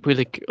think we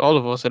like all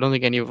of us. I don't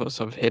think any of us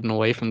have hidden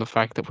away from the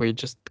fact that we're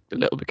just a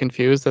little bit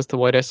confused as to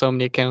why there's so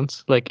many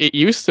accounts. Like it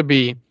used to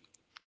be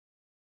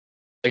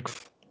like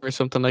or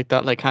something like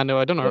that. Like kind of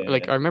I don't know. Yeah.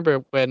 Like I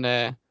remember when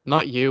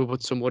not you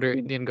but some other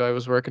Indian guy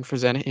was working for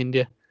Zenit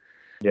India.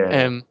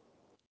 Yeah. Um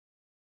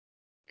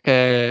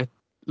uh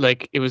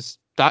like it was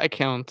that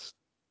account,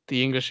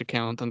 the English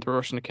account and the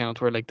Russian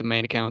account were like the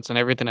main accounts, and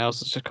everything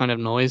else is just kind of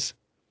noise.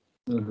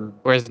 Mm-hmm.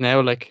 Whereas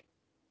now like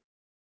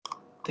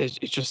it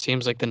just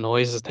seems like the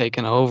noise is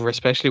taking over,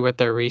 especially with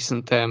their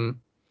recent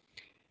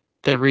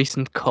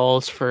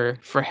calls for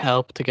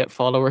help to get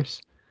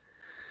followers.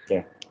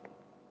 Yeah.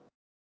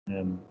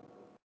 Um,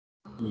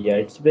 yeah,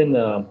 it's been.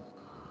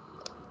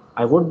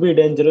 I would be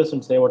dangerous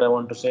and say what I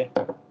want to say,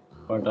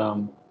 but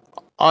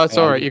Oh, it's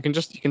I, alright. You can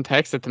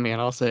text it to me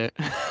and I'll say it.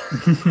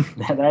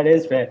 that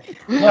is fair.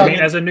 No, I I mean,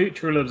 mean, as a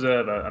neutral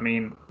observer, I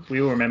mean,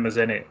 we all remember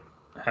Zenit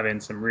having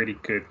some really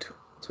good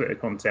Twitter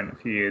content a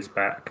few years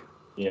back.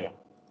 yeah,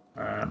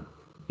 Um,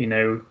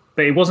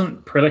 but it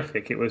wasn't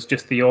prolific. It was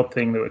just the odd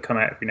thing that would come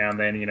out every now and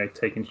then.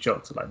 Taking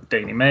shots at like the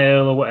Daily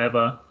Mail or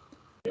whatever.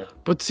 yeah,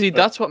 But see, But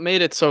that's what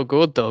made it so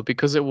good though,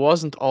 because it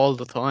wasn't all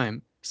the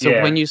time. So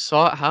when yeah, you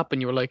saw it happen,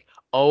 you were like,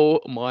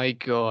 "Oh my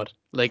god!"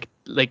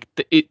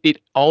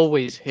 It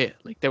always hit.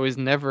 Like there was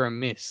never a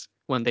miss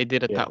when they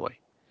did it yeah, that way.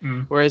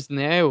 mm. Whereas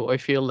now, I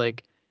feel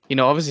like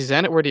obviously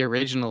Zenit were the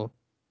original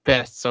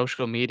best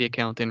social media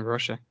account in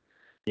Russia,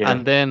 yeah,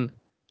 and then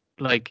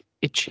like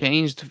it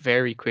changed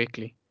very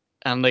quickly,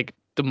 and like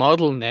the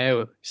model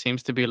now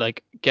seems to be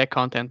like get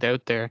content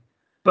out there.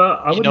 But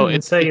I wouldn't even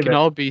It say can that.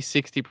 all be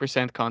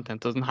 60%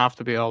 content. Doesn't have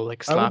to be all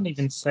like I wouldn't slaps.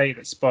 even say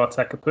that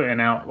Spartak are putting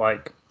out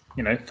like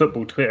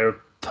football Twitter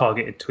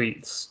targeted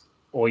tweets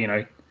or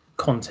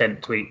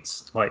content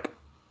tweets like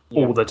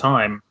yeah. all the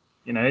time.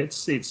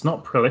 It's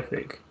not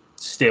prolific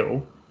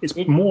still. It's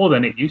It, more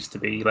than it used to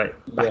be like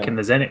back yeah, in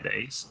the Zenit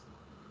days,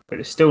 but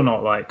it's still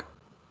not like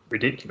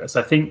ridiculous.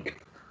 I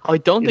think I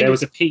don't think there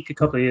was it's. a peak a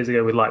couple of years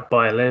ago with like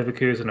Bayer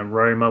Leverkusen and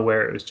Roma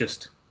where it was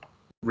just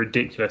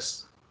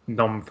ridiculous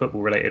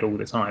non-football related all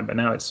the time, but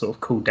now it's sort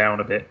of cooled down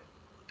a bit,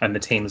 and the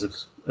teams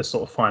are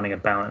sort of finding a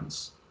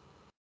balance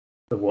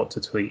of what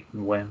to tweet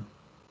and when.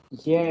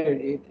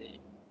 yeah.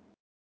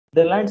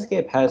 The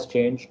landscape has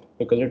changed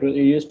because it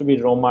used to be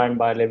Roma and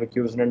Bayer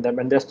Leverkusen and them,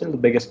 and they're still the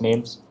biggest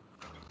names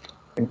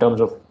in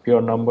terms of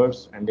pure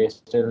numbers, and they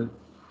still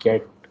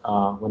get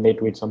when they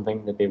tweet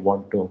something that they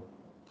want to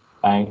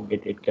bang,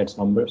 it gets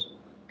numbers.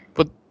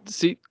 But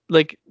see,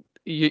 like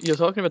you're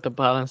talking about the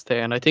balance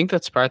there, and I think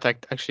that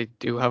Spartak actually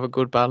do have a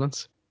good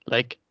balance.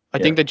 Like I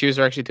Yeah, think that Jews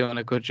are actually doing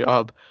a good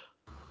job.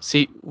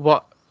 See,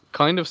 what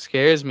kind of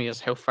scares me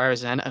is how far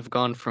Zenit have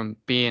gone from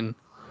being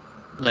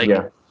like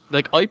yeah,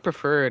 like I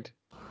preferred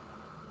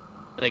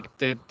like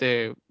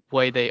the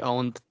way they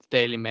owned the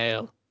Daily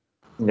Mail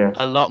yeah,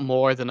 a lot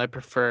more than I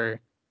prefer,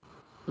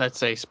 let's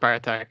say,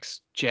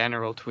 Spartak's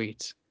general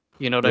tweets.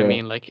 You know what I yeah,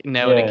 mean? Like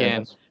now and yeah.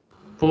 again. That's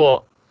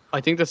But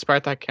I think the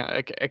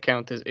Spartak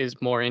account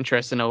is more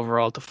interesting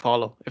overall to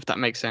follow, if that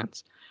makes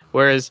sense.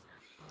 Whereas,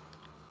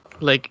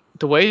 like,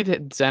 the way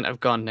that Zen have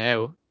gone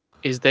now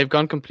is they've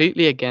gone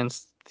completely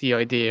against the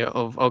idea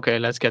of, okay,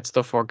 let's get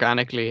stuff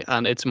organically.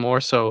 And it's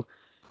more so,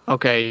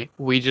 okay,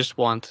 we just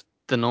want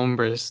the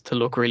numbers to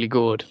look really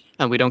good.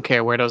 And we don't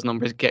care where those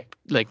numbers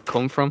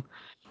come from,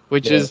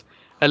 which yeah. is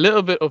a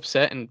little bit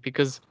upsetting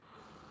because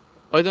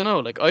I don't know,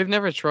 like, I've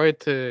never tried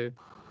to,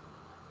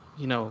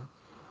 you know,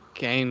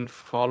 gain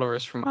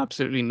followers from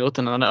absolutely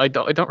nothing, and I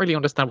don't really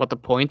understand what the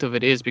point of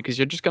it is because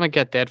you're just gonna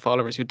get dead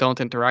followers who don't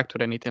interact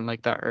with anything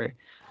like that, or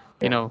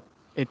you Yeah. know,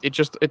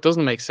 it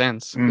doesn't make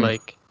sense. Mm.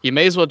 Like you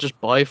may as well just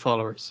buy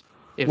followers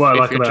What I if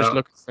like you're just about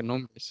looking for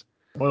numbers.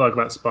 what I like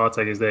about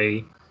Spartak is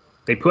they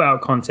put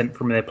out content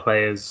from their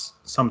players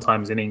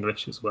sometimes in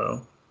English as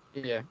well,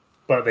 Yeah,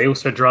 but they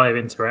also drive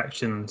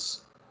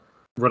interactions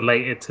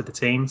related to the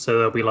team. So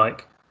they'll be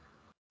like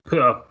put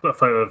up a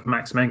photo of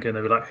Max Menke and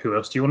they'll be like, "Who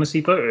else do you want to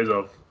see photos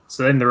of?"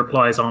 So then the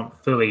replies aren't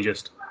fully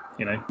just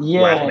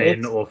Yeah, whack me in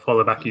it's or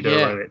follow yeah.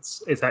 Bakudoro.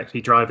 It's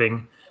actually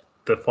driving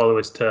the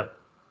followers to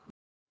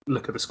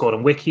look at the squad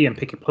on Wiki and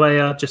pick a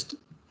player. Just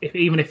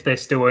even if they're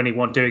still only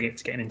one doing it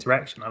to get an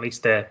interaction, at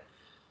least they're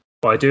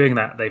by doing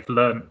that they've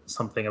learned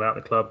something about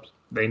the club.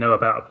 They know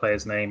about a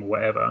player's name or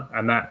whatever,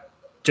 and that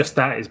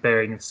is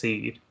bearing the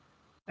seed.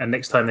 And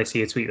next time they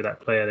see a tweet with that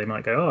player, they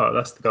might go, "Oh,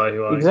 that's the guy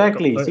who I got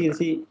exactly. photo."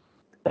 See,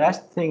 that's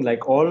the thing.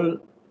 Like all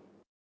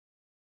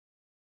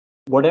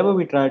whatever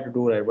we try to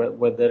do, right?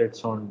 Whether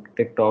it's on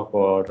TikTok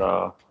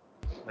or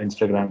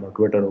Instagram or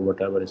Twitter or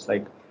whatever, it's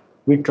like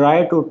we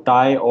try to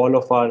tie all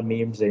of our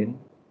memes in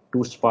to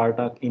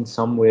Spartak in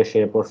some way,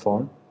 shape, or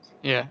form.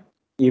 Yeah.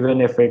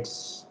 Even if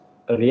it's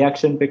a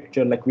reaction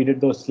picture, like we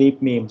did those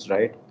sleep memes,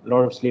 right? A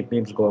lot of sleep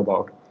memes go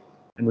about,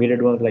 and we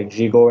did ones like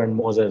Jigo and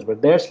Moses,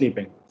 but they're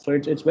sleeping, so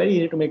it's very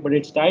easy to make, but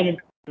it's tied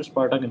into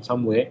Spartak in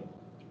some way,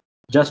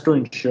 just to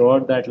ensure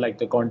that like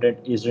the content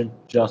isn't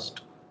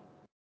just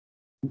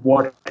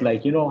what,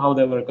 like, how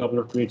there were a couple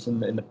of tweets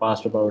in the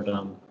past about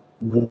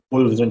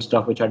wolves and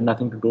stuff which had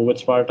nothing to do with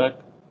Spartak,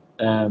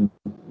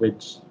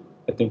 which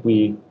I think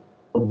we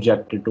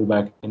objected to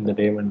back in the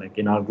day when, like,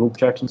 in our group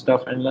chats and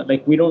stuff, and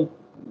like we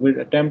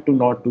attempt to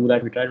not do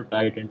that. We try to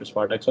tie it into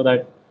Spartak so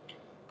that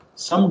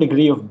some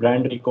degree of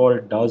brand recall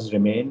does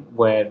remain,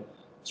 where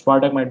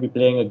Spartak might be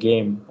playing a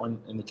game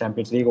in the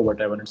Champions League or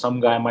whatever, and some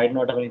guy might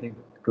not have anything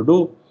to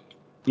do.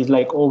 He's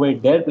like, oh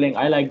wait, they're playing.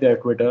 I like their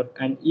Twitter,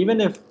 and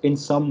even if in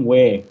some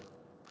way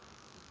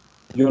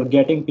you're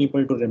getting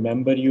people to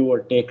remember you or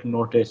take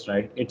notice,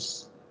 right?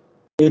 It's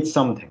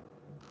something.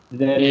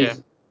 There Yeah,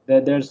 is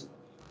there's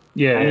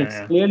Yeah, and yeah, it's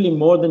yeah. clearly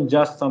more than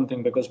just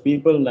something, because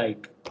people,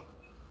 like,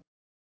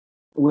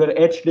 we're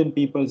etched in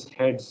people's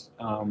heads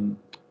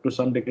to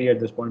some degree at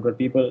this point, where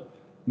people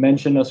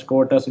mention us,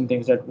 quote us in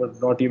things that were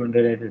not even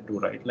related to,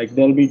 right? Like,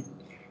 there'll be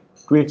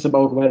tweets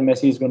about where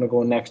Messi is going to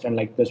go next, and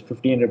like there's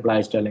 15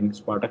 replies telling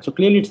Spartak. So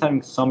clearly, it's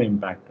having some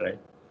impact, right?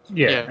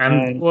 Yeah, yeah, and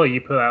And well,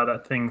 you put out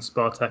that thing,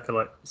 Spartak are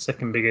like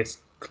second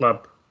biggest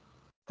club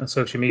on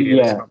social media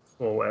this yeah, month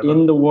or whatever.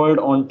 in the world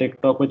on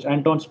TikTok, which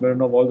Anton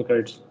Smirnov, all the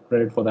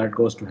credit for that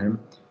goes to him.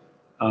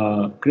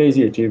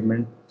 Crazy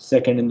achievement,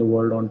 second in the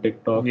world on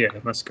TikTok. Yeah,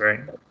 that's great.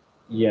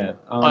 Yeah.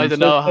 I don't So it's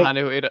know, like,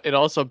 Hanu. It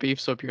also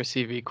beefs up your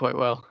CV quite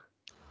well,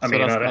 I so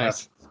mean, that's I don't have.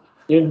 nice.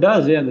 it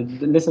does. Yeah.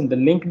 Listen, the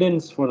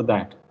LinkedIn's for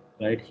that,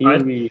 right? Here I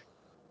we.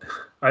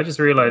 I just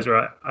realized,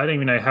 right? I don't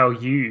even know how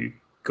you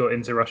got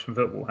into Russian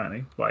football,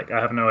 Hanny. Like, I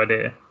have no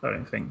idea. I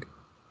don't think.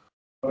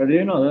 But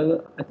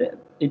I think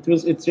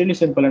it's really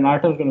simple, and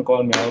Artem's going to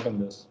call me out on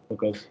this,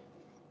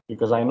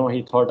 because I know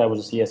he thought I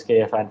was a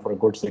CSKA fan for a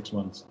good 6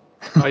 months.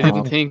 I didn't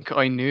Um, think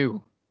I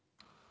knew.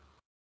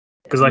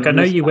 Because like I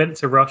know listen, you went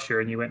to Russia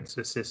and you went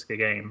to a Siska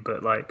game,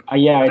 but like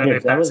yeah, I I don't know did.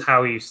 if That that's was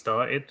how you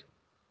started.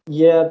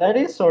 Yeah, that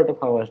is sort of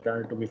how I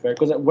started, to be fair,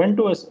 because I went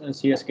to a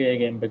CSKA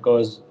game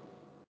because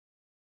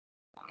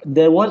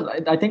there was,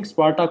 I think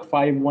Spartak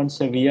 5-1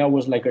 Sevilla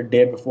was like a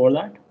day before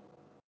that,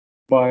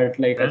 but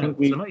like I Damn, think so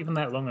we not even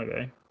that long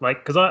ago. Like,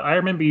 because I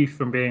remember you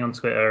from being on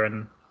Twitter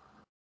and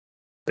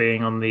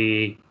being on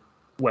the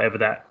whatever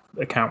that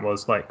account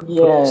was, like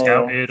Football yeah.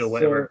 Scouted or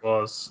whatever So it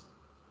was.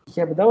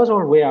 yeah, but that was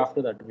all way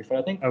after that, to be fair.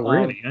 I think Oh,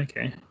 really?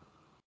 Okay.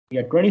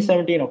 yeah,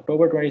 2017,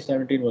 October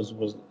 2017 was You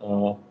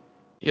don't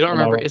when I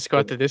remember went Isco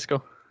at to the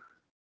disco?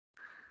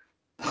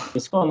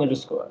 Isco on the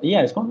Disco.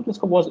 Yeah, Isco on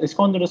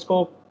the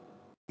Disco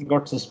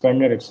got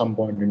suspended at some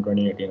point in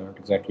 2018. I don't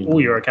exactly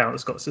All your remember.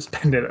 accounts got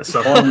suspended at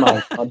some All point.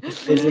 my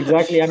it's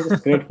exactly. I'm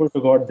just grateful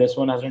to God this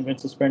one hasn't been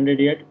suspended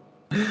yet.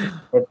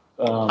 But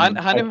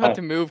Hanu had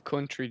to move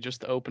country just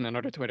to open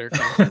another Twitter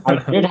account.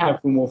 I did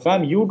have to move,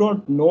 fam. You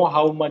don't know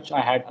how much I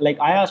had. Like,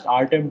 I asked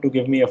Artem to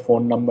give me a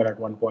phone number at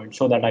one point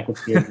so that I could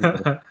create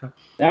videos. That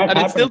And it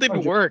happened, still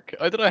didn't work.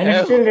 I don't know and it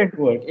how. still didn't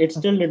work. It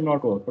still did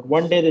not work. But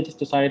one day they just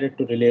decided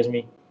to release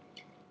me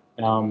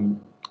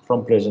from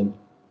prison,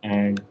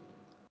 and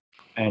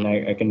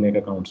I can make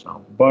accounts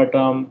now. But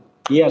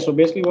yeah, so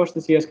basically, watched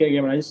the CSK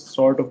game, and I just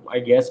sort of, I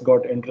guess,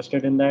 got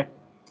interested in that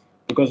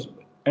because,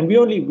 and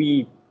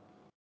we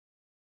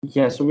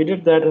yeah, so we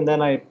did that, and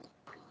then I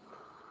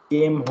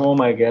came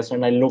home, I guess,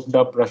 and I looked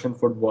up Russian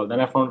football. Then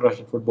I found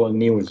Russian football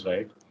news,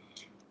 right?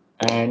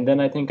 And then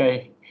I think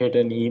I hit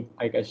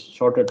like I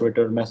shot a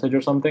Twitter message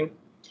or something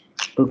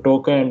to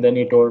Toka, and then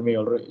he told me,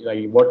 already,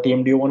 like, what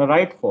team do you want to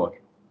write for?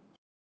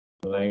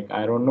 Like,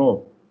 I don't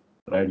know,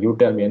 right? You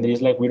tell me. And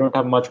he's like, we don't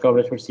have much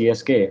coverage for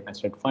CSK. I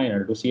said, fine,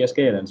 I'll do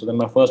CSK then. So then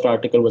my first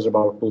article was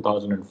about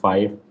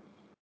 2005.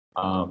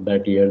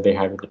 That year they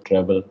had the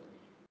treble.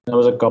 There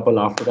was a couple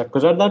after that,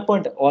 because at that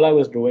point all I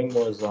was doing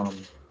was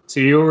So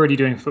you're already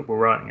doing football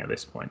writing at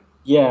this point.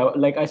 yeah,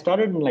 like I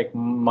started in like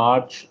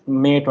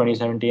May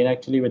 2017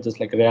 actually, with just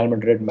like Real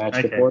Madrid match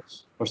Okay.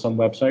 reports for some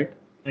website.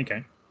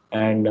 Okay.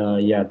 And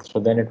yeah, so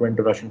then it went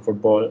to Russian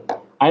football.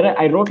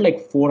 I wrote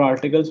like 4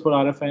 articles for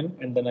RFN,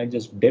 and then I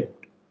just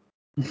dipped.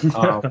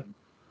 Um,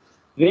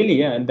 really,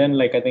 yeah. And then,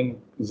 like, I think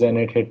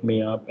Zenit hit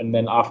me up, and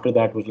then after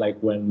that was like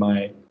when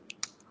my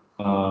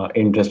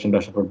interest in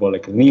Russian football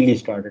like really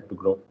started to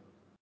grow.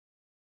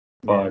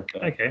 Yeah.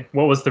 But Okay.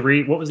 What was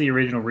the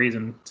original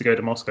reason to go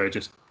to Moscow?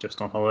 Just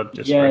on holiday,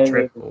 just for yeah, a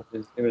trip? Or?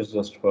 it was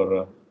just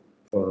for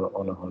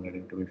on a holiday,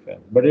 to be fair.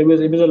 But it was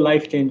a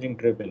life changing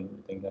trip, and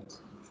I think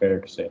that's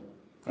fair to say.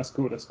 That's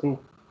cool. That's cool.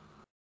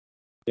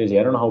 Crazy.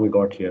 I don't know how we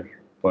got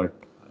here, but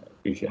I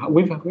appreciate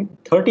we've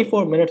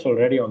 34 minutes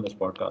already on this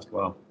podcast.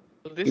 Wow.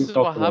 Well, this We've is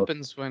what talked about,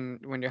 happens when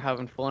you're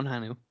having fun,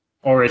 Hanu.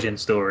 Origin You know,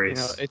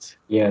 stories.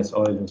 yes,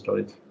 origin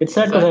story. It's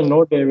sad it's because I that.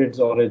 know David's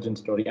origin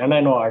story, and I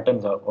know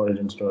Artem's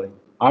origin story.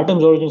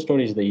 Artem's origin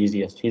story is the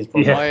easiest. He's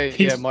from Yeah. Russia. My yeah,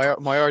 He's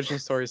my origin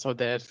story is so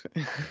dead.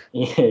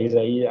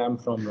 Yeah, I'm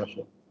from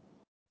Russia.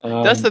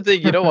 That's the Um,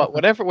 thing, you know what?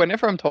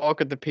 Whenever I'm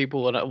talking to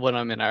people when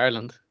I'm in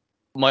Ireland,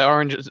 my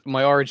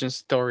origin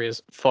story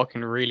is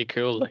fucking really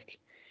cool. Like,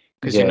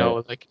 because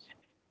yeah, like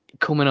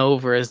coming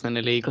over as an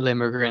illegal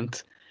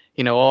immigrant,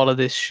 all of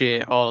this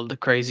shit, all the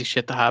crazy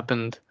shit that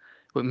happened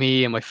with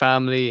me and my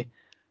family,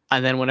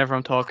 and then whenever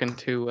I'm talking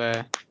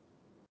to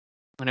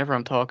whenever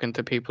I'm talking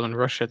to people in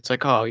Russia, it's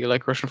like, oh, you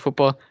like Russian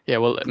football? Yeah,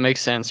 well, it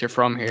makes sense. You're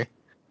from here.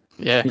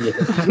 Yeah, Yeah.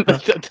 No,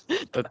 that's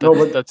but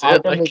that's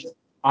it. Like,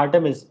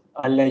 Artem is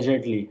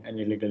allegedly an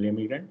illegal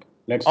immigrant.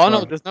 Let's oh no,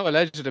 not. there's no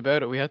alleged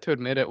about it. We had to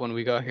admit it when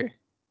we got here.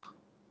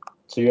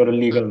 So you're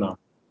illegal now.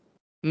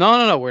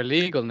 No, we're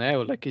legal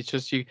now. Like, it's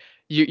just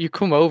you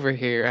come over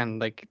here and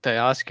like they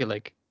ask you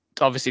like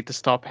obviously to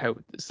stop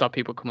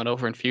people coming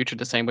over in future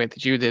the same way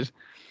that you did.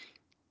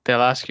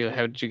 They'll ask you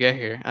how did you get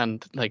here,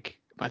 and like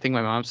I think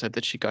my mom said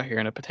that she got here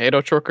in a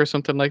potato truck or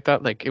something like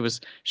that. Like it was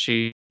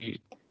she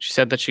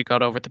said that she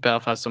got over to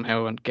Belfast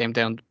somehow and came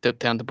down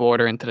the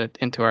border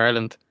into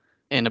Ireland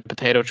in a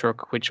potato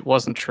truck, which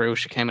wasn't true.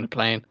 She came in a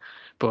plane,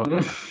 but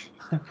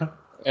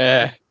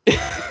uh,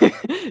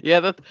 yeah,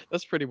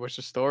 that's pretty much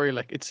the story.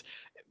 Like it's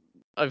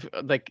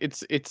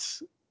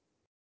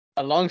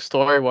a long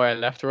story why I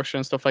left Russia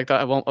and stuff like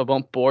that. I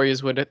won't bore you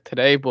with it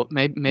today, but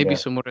maybe Yeah.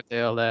 some other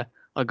day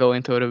I'll go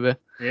into it a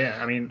bit. Yeah,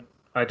 I mean,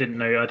 I don't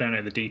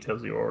know the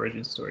details of your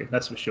origin story.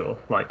 That's for sure.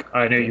 Like,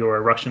 I know Yeah. you're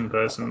a Russian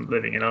person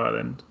living in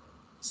Ireland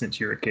since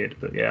you were a kid,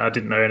 but yeah, I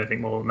didn't know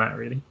anything more than that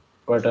really.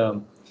 But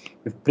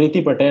if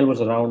Preeti Patel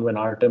was around when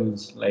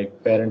Artem's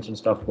like parents and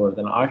stuff were,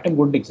 then Artem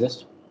wouldn't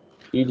exist.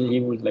 He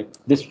would like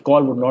this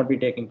call would not be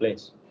taking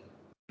place.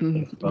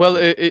 If, Well,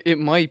 it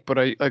might, but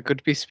I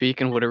could be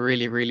speaking with a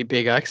really, really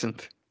big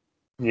accent.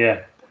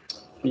 Yeah,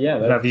 yeah,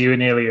 we'll have you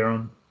and Ilya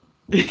on.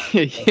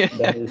 that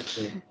Yeah, is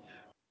true.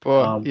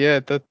 but Um, yeah,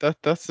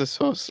 that's the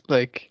sauce.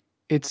 Like,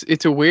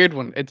 it's a weird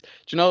one. Do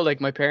you know,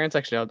 like my parents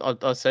actually,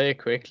 I'll say it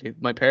quickly.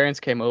 My parents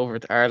came over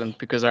to Ireland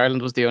because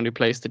Ireland was the only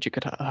place that you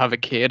could have a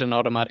kid and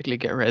automatically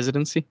get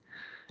residency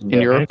in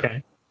yeah, Europe.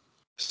 Okay.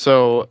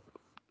 So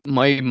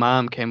my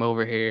mom came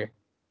over here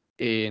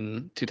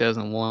in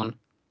 2001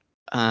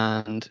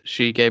 and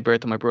she gave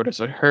birth to my brother.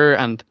 So her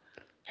and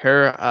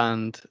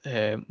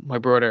my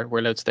brother were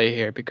allowed to stay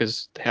here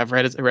because they have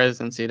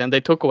residency. Then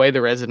they took away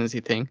the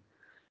residency thing,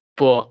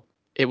 but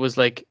it was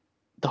like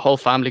the whole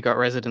family got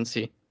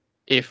residency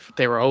if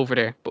they were over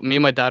there. But me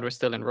and my dad were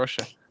still in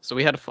Russia, so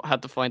we had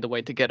to find a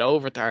way to get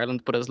over to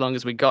Ireland. But as long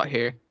as we got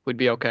here, we'd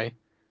be okay.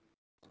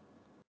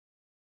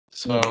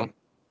 hmm. So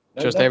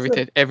just That's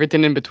a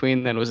everything in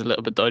between then was a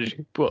little bit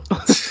dodgy, but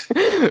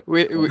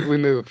we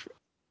moved.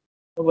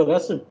 well,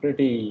 that's a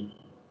pretty.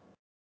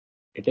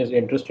 It is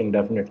interesting,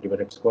 definitely, but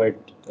it's quite.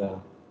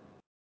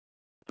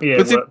 Yeah,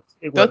 But see,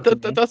 it worked for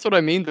me. that's what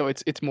I mean, though.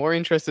 It's more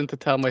interesting to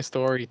tell my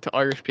story to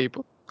Irish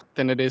people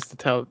than it is to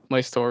tell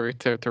my story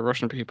to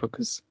Russian people,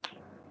 because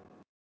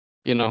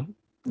you know,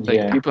 like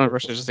Yeah, people in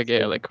Russia just like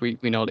yeah, like we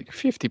know like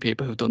 50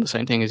 people who've done the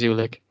same thing as you.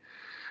 Like,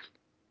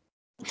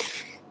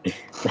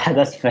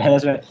 that's fair.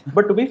 That's fair.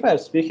 But to be fair,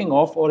 speaking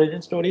of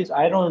origin stories,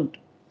 I don't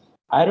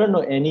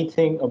know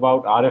anything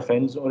about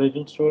RFN's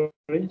origin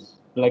stories.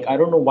 Like I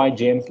don't know why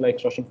James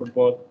likes Russian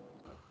football.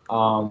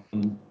 Um,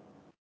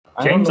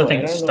 James, I I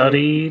think, don't know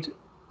any.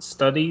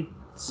 studied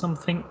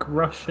something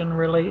Russian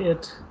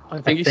related. I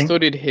I think he think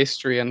studied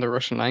history and the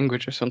Russian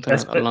language or something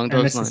along and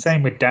those it's the lines.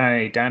 same with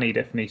Danny. Danny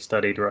definitely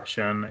studied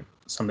Russian,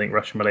 something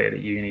Russian related at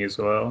uni as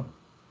well.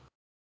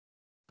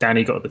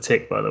 Danny got the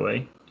tick, by the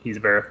way. He's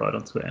verified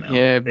on Twitter now.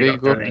 Yeah, Big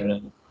up big up.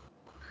 Danny.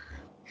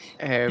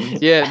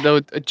 Yeah, no,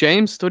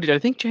 James studied. I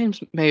think James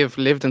may have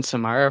lived in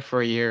Samara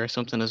for a year or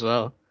something as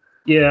well.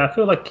 Yeah, I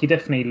feel like he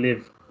definitely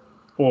lived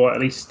or at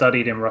least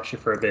studied in Russia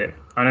for a bit.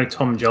 I know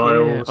Tom Yeah,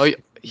 Giles.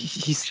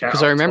 he's Shout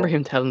because I out remember Tom.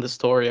 him telling the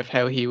story of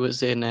how he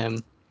was in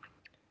I'm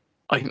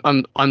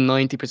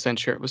 90%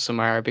 sure it was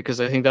Samara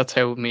because I think that's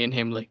how me and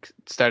him like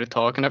started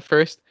talking at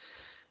first.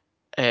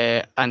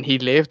 And he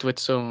lived with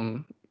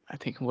some, I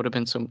think it would have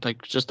been some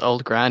like just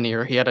old granny,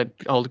 or he had an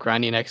old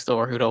granny next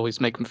door who'd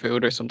always make him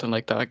food or something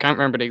like that. I can't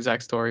remember the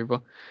exact story,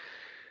 but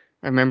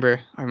I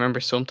remember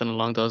something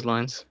along those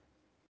lines.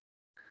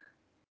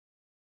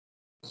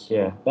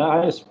 Yeah,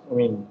 that is. I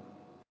mean,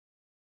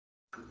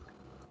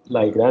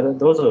 like that.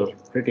 Those are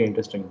pretty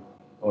interesting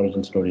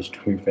origin stories. To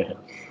be fair.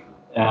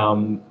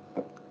 Um,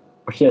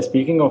 but yeah,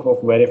 speaking of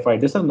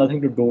verified, this has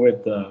nothing to do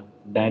with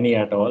Danny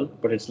at all.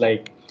 But it's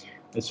like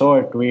I saw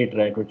a tweet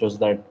right, which was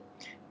that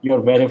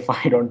you're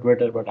verified on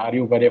Twitter, but are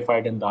you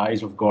verified in the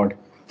eyes of God?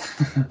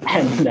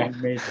 And that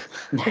made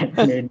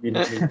me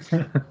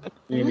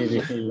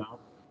really laugh.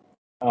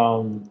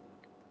 Um,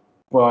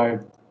 but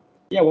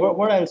yeah,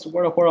 what else?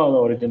 What are the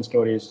origin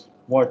stories?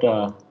 What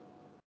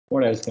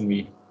else can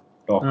we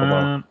talk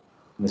about um,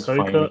 in this fine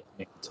Toka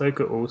evening?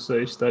 Toka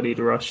also studied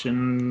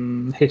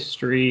Russian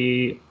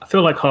history. I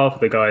feel like half of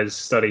the guys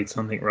studied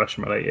something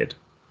Russian related.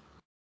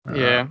 Uh,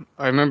 Yeah,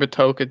 I remember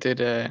Toka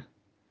did.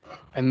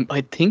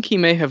 I think he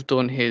may have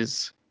done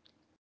his.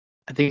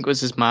 I think it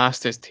was his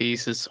master's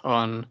thesis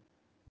on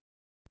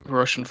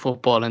Russian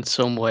football in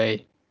some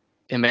way.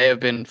 It may have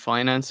been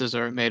finances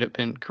or it may have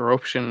been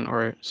corruption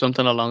or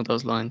something along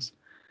those lines.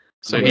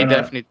 So I'm he gonna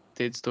definitely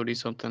did study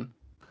something.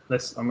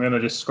 I'm gonna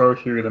just scroll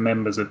through the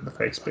members of the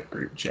Facebook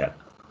group chat.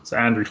 So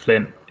Andrew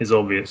Flint is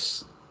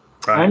obvious,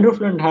 right? Andrew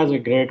Flint has a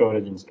great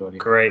origin story.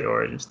 Great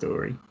origin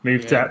story.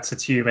 Moved Yeah. out to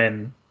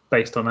Tumen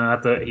based on an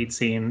advert he'd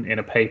seen in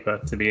a paper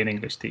to be an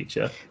English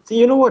teacher. See,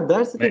 you know what?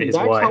 That's the Met thing. his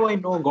That's how wife. I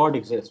know God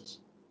exists.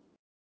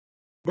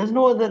 There's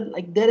no other,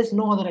 like, there is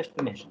no other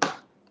explanation.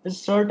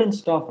 There's certain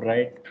stuff,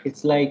 right?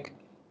 It's like,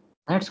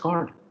 that's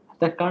God.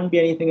 That can't be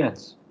anything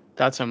else.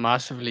 That's a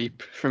massive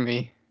leap for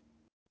me.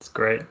 It's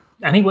great.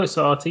 And he works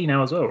at RT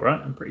now as well,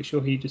 right? I'm pretty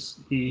sure he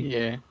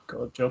Yeah,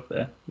 got a job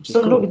there, which is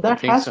So cool. look, that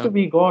think has so. to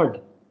be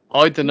God.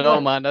 I don't know,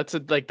 That- man.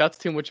 That's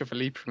too much of a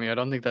leap for me. I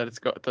don't think that it's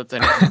got that's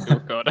anything to do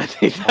with God. I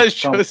think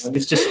that's Come just on.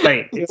 It's just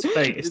fate. It's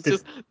fate.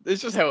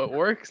 it's just how it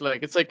works.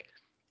 Like it's like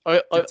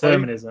I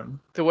determinism.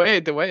 the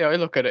way I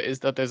look at it is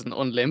that there's an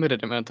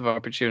unlimited amount of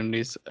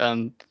opportunities,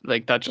 and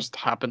like that just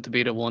happened to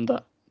be the one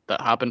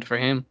that happened for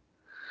him.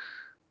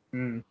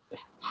 Mm.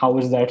 How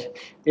is that?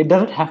 It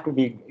doesn't have to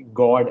be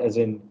God as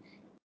in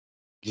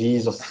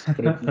Jesus.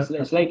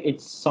 It's like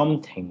it's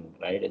something,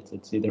 right?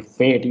 It's either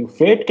fate.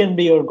 Fate can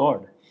be your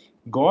God.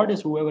 God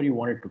is whoever you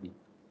want it to be.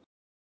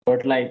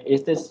 But like,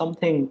 is there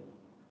something?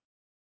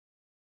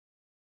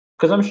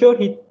 Because I'm sure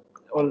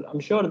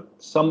a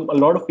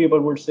lot of people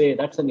would say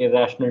that's an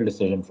irrational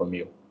decision from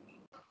you,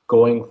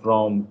 going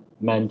from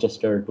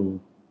Manchester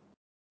to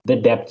the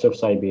depths of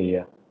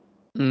Siberia.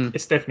 Mm.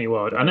 It's definitely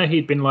wild. I know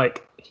he'd been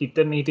like he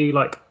didn't he do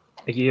like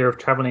a year of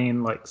traveling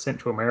in like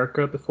Central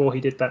America before he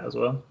did that as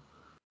well,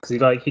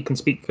 because he can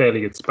speak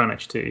fairly good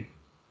Spanish too.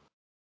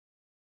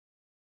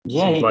 So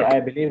Yeah, I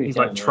believe he he's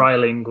can. like Yeah.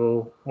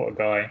 trilingual. What a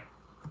guy!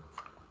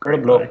 What a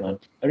Great bloke, guy. man. No,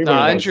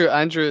 Everybody likes him.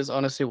 Andrew is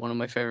honestly one of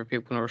my favorite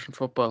people in Russian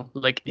football.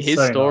 Like He's his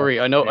so story,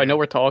 nice. I know Yeah.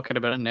 we're talking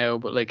about it now,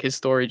 but like his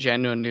story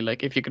genuinely,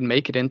 like if you could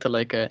make it into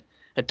like a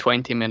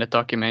 20-minute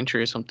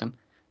documentary or something,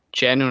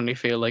 genuinely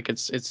feel like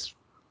it's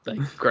like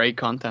great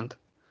content.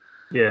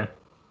 Yeah,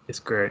 it's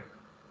great.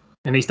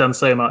 And he's done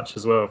so much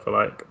as well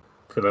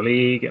for the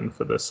league and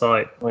for the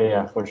site, Oh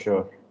yeah, for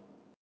sure.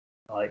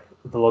 like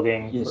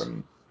vlogging Yes.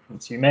 from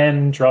two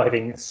men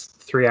driving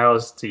 3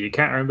 hours to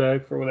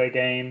Yekaterinburg for all their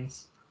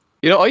games.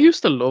 You know, I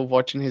used to love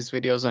watching his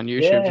videos on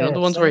YouTube. You know Yeah, the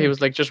ones where he same.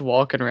 was like just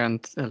walking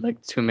around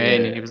like Tumen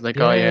and he Yeah, was like,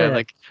 "Oh yeah, yeah.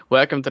 like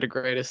welcome to the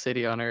greatest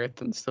city on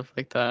earth" and stuff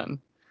like that. And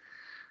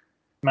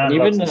And Man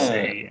loves even the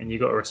city, and you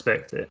got to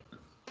respect it.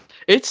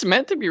 it's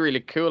meant to be really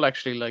cool,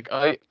 actually. Like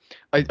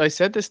I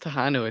said this to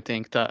Hanu. I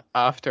think that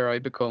after I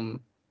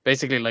become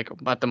basically like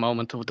at the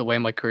moment of the way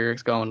my career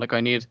is going, like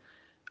I need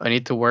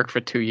to work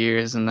for 2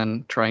 years and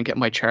then try and get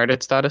my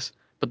chartered status.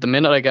 But the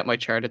minute I get my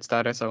chartered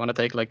status, I want to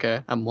take like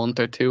a month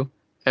or two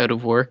out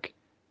of work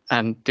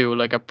and do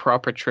like a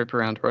proper trip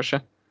around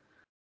Russia.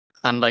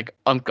 And like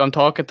I'm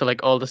talking to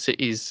like all the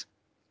cities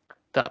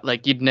that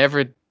like you'd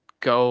never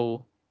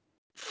go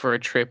for a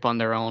trip on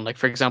their own. Like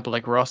for example,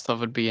 like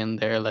Rostov would be in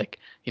there, like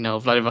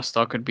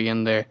Vladivostok would be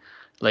in there,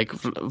 like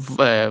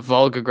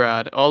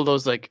Volgograd, all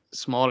those like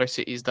smaller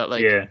cities that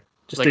Yeah,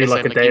 just like I do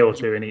like said, a like day or you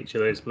two in each of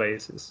those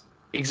places.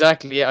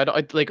 exactly yeah.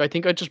 I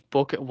think I just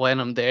book it when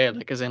I'm there,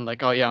 like as in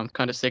like oh yeah, I'm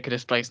kind of sick of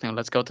this place now.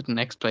 Let's go to the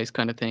next place,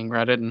 kind of thing,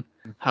 rather than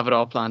have it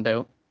all planned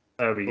out.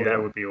 That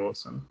would be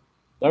awesome.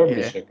 that would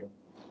be Yeah, sick.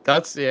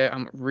 that's yeah.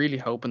 I'm really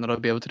hoping that I'll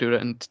be able to do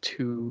that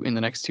in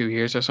the next 2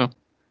 years or so.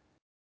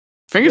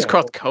 Fingers Yeah,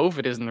 crossed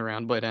COVID isn't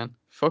around by then.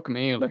 Fuck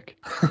me, like.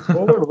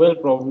 COVID will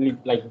probably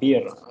like be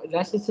around.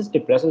 That's it just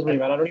depresses me,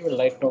 man. I don't even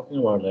like talking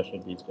about that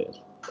shit these days.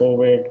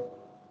 COVID,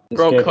 the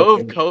Bro, state of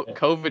India.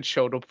 COVID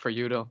showed up for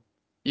you though.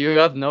 You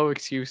have no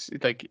excuse.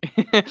 Like,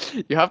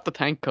 you have to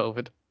thank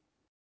COVID.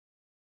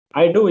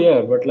 I do,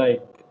 yeah, but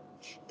like,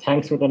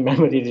 thanks for the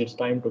memories. It's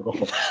time to go.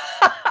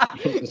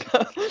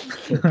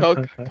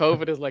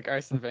 COVID is like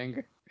Arsene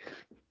Wenger.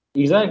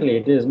 Exactly,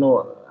 it is.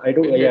 No, I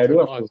do. Been here Yeah, I do too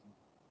have long. to.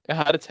 It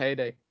had its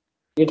heyday.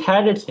 It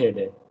had its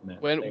heyday, man.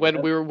 When Like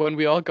when we were when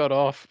we all got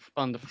off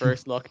on the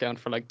first lockdown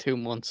for like 2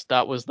 months,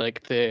 that was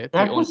like the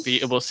that was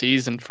unbeatable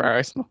season for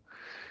Arsenal.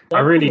 I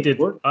that was really a did.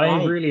 good I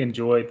time. really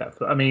enjoyed that.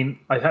 I mean,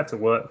 I had to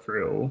work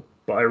through it all,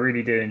 but I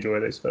really did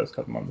enjoy those first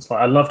couple of months. Like,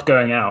 I loved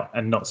going out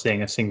and not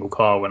seeing a single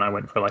car when I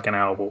went for like an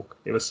hour walk.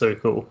 It was so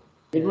cool.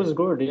 It was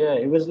good. Yeah,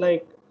 it was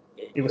like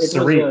It was it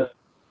was surreal.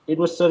 it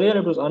was surreal.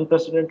 It was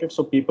unprecedented.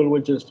 So people were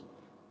just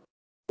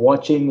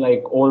watching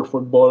like old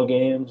football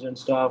games and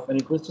stuff, and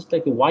it was just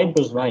like the vibe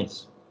was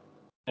nice.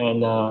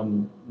 And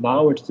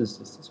now it's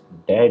just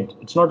dead.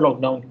 It's not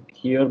locked down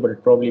here, but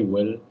it probably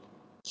will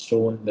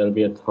soon. There'll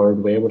be a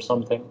third wave or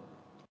something.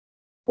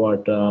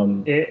 But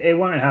It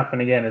won't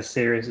happen again as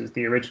serious as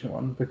the original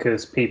one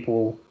because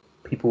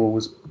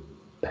people's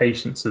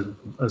patience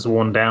has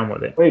worn down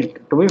with it.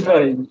 wait, to be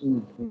fair, Like,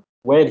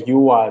 where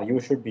you are, you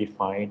should be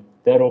fine.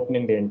 They're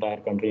opening the entire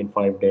country in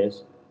 5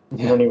 days. You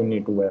yeah. don't even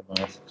need to wear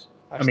masks.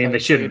 I mean, they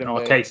Hashtag shouldn't. freedom,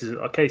 babe.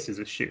 Our cases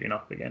are shooting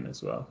up again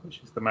as well,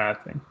 which is the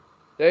mad thing.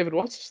 David,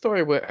 what's the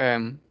story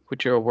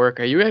with your work?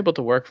 Are you able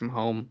to work from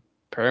home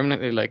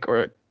permanently, like,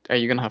 or are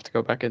you gonna have to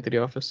go back into the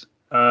office?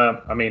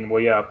 I mean,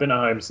 well, yeah, I've been at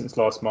home since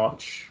last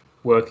March,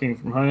 working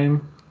from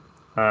home.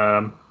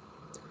 Um,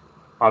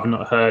 I've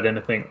not heard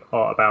anything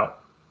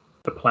about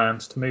the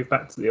plans to move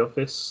back to the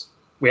office.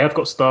 We have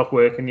got staff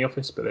work in the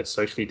office, but they're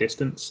socially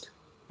distanced,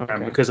 and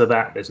Okay. because of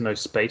that, there's no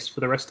space for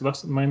the rest of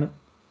us at the moment.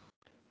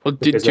 Well,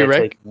 do because you they're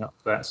reckon? taking up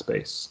that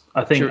space.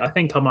 I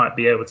think I might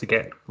be able to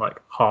get like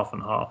half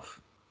and half.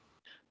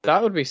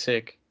 That would be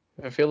sick.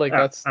 I feel like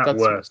At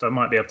worst, I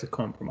might be able to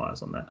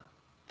compromise on that.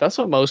 that's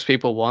what most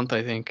people want.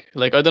 I think.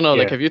 Like I don't know.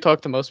 Like Yeah. have you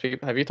talked to most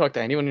people? Have you talked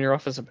to anyone in your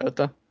office about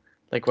that?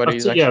 Like whether you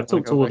Yeah, actually I've want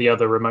talked to to go all back? the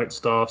other remote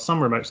staff.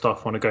 Some remote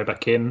staff want to go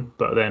back in,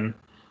 but then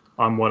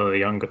I'm one of the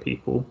younger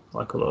people.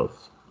 Like a lot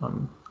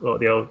of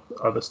the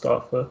other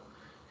staff are,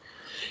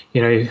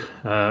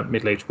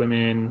 middle-aged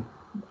women.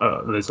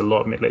 There's a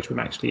lot of middle-aged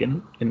women actually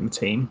in the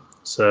team.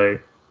 So,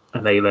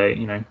 and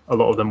a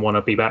lot of them want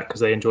to be back because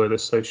they enjoy the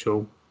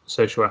social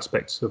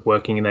aspects of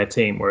working in their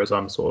team. Whereas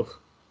I'm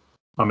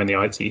in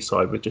the IT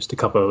side with just a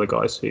couple of other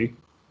guys who,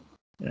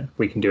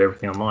 we can do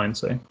everything online.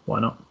 So why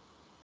not?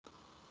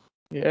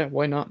 Yeah,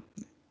 why not?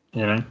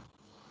 You know.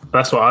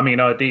 That's what I mean.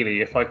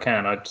 Ideally, if I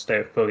can, I'd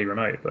stay fully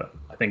remote. But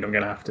I think I'm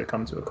going to have to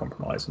come to a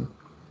compromise and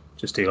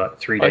just do like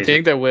three I days,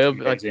 think there will.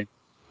 2 days in.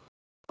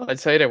 I'd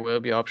say there will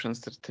be options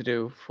to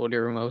do fully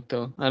remote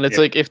though, and it's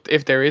Yeah. like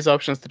if there is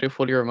options to do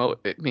fully remote,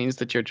 it means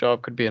that your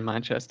job could be in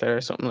Manchester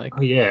or something like.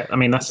 Oh yeah. I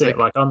mean, that's It's it.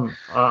 like Like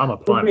I'm Could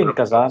applying be for in other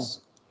Kazan.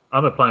 jobs.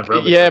 I'm applying for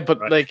other yeah, jobs, but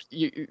right? like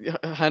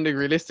Handy,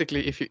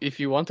 realistically, if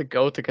you want to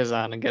go to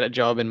Kazan and get a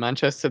job in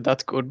Manchester,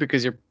 that's good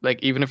because you're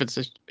like even if it's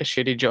a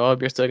shitty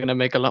job, you're still gonna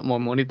make a lot more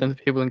money than the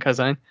people in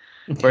Kazan.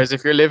 Whereas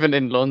if you're living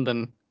in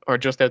London or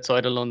just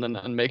outside of London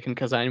and making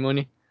Kazan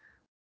money,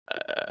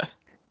 uh,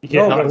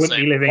 Yeah, No, not I the but wouldn't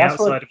same. be living that's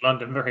what outside of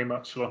London very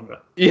much longer.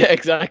 Yeah,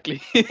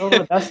 exactly. no,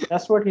 but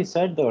that's what he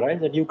said though, right?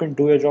 That you can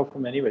do your job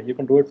from anywhere. You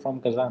can do it from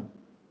Kazan.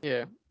 yeah.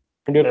 You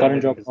can do your Don't current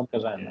live in job Kazan. from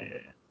Kazan, Yeah, right? yeah,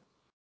 yeah.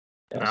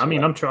 Yeah, No, I so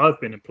mean, like I've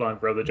been applying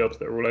for other jobs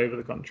that are all over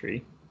the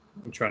country.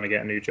 I'm trying to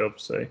get a new job,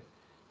 so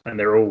and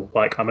they're all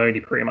like I'm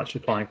only pretty much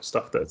applying for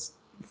stuff that's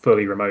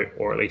fully remote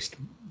or at least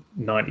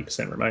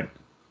 90% remote.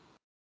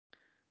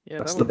 Yeah,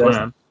 That's see, the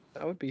plan.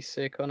 that would be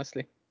sick,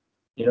 honestly.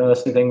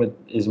 that's the thing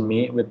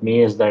with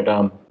me is that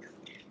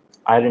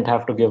I didn't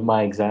have to give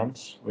my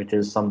exams, which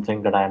is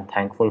something that I am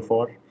thankful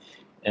for,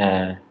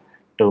 uh,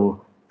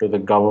 to the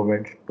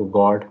government, to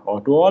God,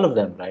 or to all of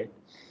them, right?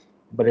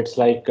 But it's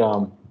like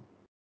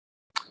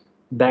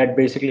that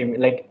basically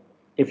like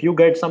if you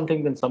get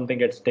something, then something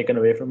gets taken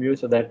away from you.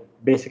 So that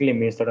basically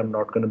means that I'm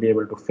not going to be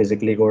able to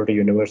physically go to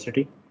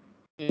university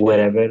Yeah.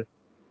 wherever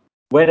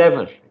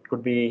it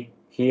could be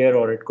here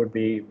or it could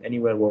be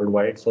anywhere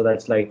worldwide. So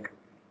that's like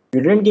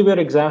you didn't give your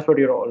exams, but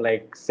your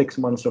like 6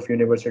 months of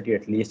university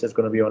at least is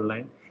going to be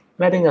online,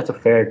 and I think that's a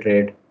fair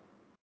trade.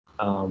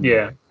 um,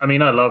 Yeah, I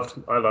mean, I love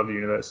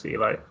university.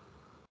 Like,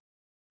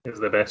 it was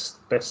the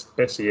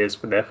best years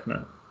for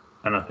definite.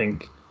 And I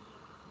think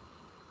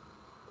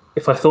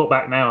if I thought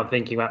back now and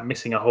thinking about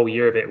missing a whole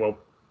year of it while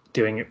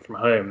doing it from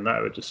home,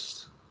 that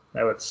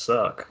would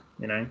suck.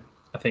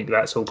 I think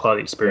that's all part of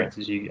the yeah, experience.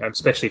 Is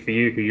especially for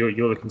you, who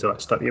you're looking to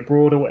like study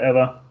abroad or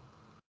whatever.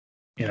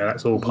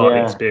 That's all part of the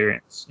yeah,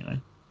 experience.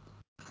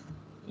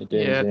 it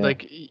is, Yeah, yeah.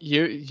 like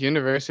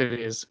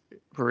university is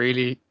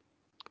really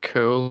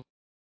cool.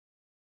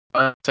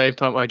 At the same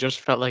time, I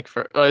just felt like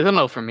I don't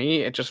know, for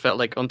me, it just felt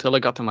like until I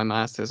got to my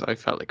masters, I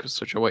felt like it was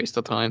such a waste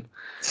of time.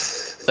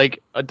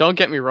 Like, don't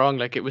get me wrong,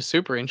 like it was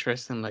super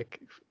interesting. Like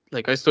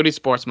I studied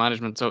sports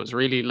management, so it was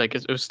really like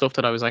it was stuff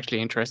that I was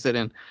actually interested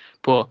in.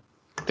 But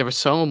there was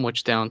so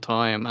much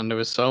downtime, and there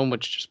was so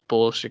much just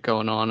bullshit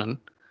going on, and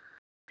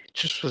it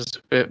just was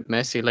a bit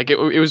messy. Like it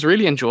was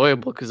really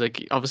enjoyable because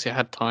like obviously I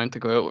had time to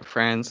go out with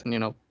friends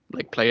and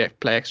like play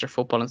extra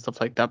football and stuff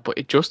like that. But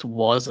it just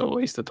was a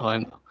waste of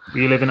time. Were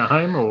you living at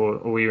home or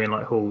were you in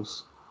like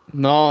halls?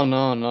 No,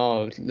 no,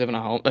 no. Living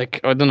at home. Like,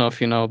 I don't know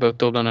if you know about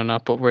Dublin or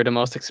not, but we're the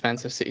most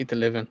expensive city to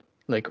live in.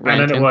 Like, I know.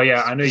 renting Well,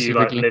 yeah, I know you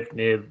like specifically. lived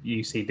near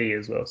UCD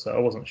as well, so I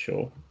wasn't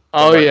sure.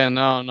 But Oh, like, yeah,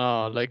 no,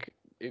 no. Like,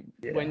 yeah.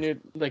 when you're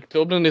like,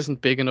 Dublin isn't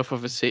big enough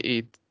of a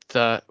city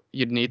that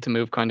you'd need to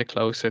move kind of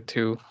closer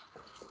to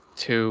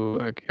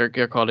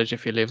your college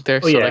if you live there.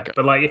 Oh So, yeah, like,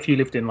 but like if you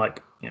lived in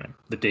like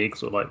the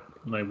digs or like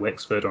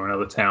Wexford or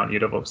another town,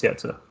 you'd have obviously had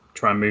to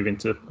try and move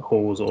into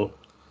halls or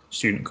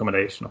student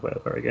accommodation or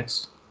whatever, I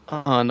guess.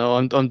 oh no,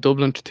 I'm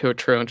Dublin to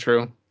true and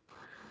true.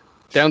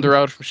 Down the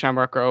road from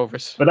Shamrock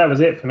Rovers. But that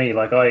was it for me.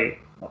 Like I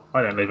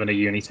don't live in a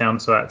uni town,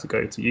 so I had to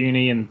go to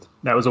uni, and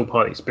that was all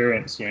part of the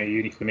experience.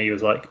 Uni for me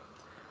was like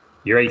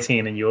you're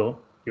 18 and you're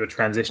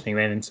transitioning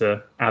then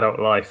into adult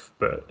life,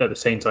 but at the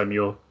same time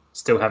you're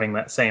still having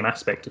that same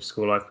aspect of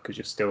school life because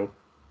you're still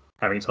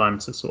having time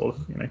to sort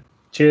of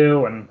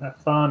chill and have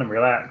fun and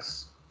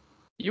relax,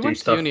 You do went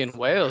to uni in stuff.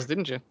 Wales,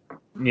 didn't you?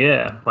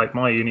 Yeah, like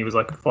my uni was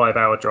like a 5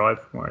 hour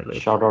drive from where I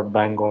live. Shout out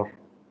Bangor.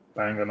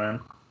 Bangor, man.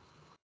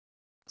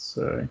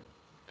 So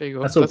Big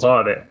up. that's all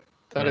part of it.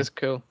 That is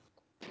cool.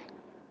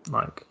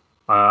 Like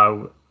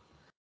I,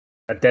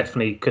 I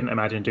definitely couldn't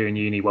imagine doing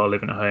uni while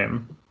living at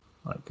home.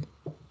 Like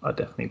I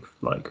definitely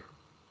like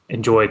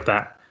enjoyed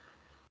that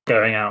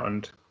going out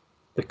and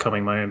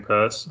becoming my own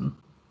person.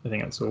 I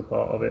think that's all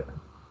part of it.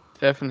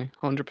 Definitely,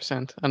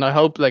 100%. And I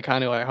hope, like,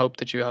 I hope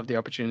that you have the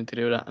opportunity to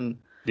do that. And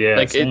Yeah,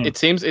 like, it,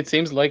 same. it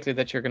seems likely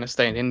that you're gonna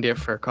stay in India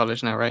for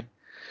college now, right?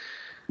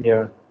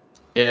 Yeah,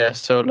 Yeah.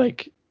 So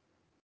like,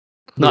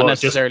 Not Well,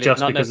 necessarily, just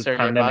not because of the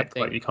necessarily a bad pandemic,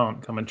 like thing. you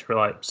can't come and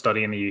like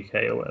study in the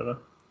UK or whatever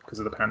because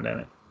of the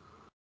pandemic.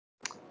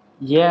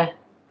 Yeah,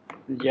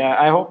 yeah.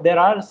 I hope there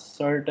are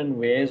certain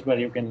ways where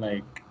you can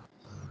like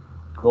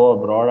go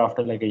abroad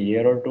after like a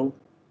year or two.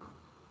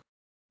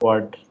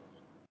 But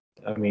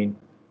I mean,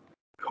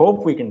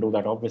 hope we can do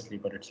that, obviously.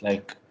 But it's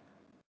like,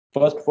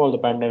 first of all, the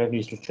pandemic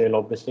needs to chill,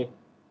 obviously.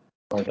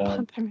 But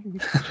Pandemic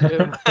needs to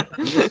chill.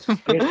 needs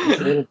to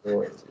chill,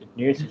 bro. It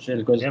needs to chill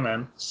because Yeah,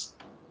 man.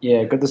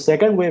 yeah, because the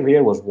second wave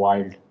here was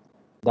wild.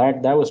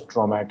 That was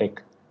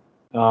traumatic.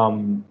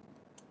 Um,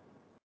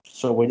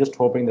 so we're just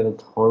hoping that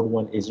the third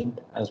one isn't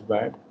as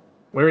bad.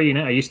 Where are you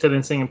now? Are you still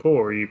in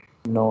Singapore or are you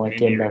No, in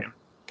India again?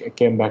 I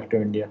came back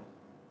to India,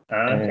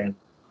 Okay. and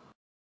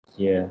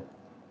yeah.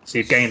 So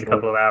you've gained a So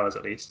couple of hours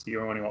at least.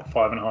 You're only what 5.5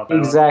 hours ahead of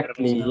us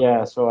exactly, now.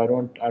 yeah. So I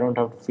don't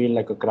have to feel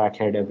like a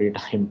crackhead every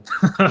time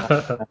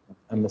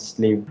I'm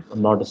asleep,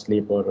 I'm not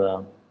asleep,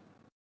 or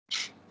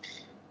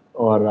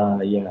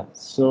yeah.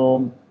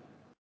 So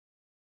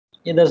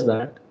yeah, there's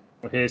that.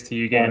 Well, here's to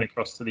you getting Uh,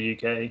 across to the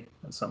UK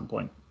at some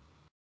point.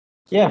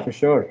 yeah, for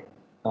sure.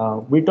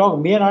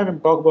 Me and Adam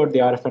talk about the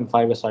RFN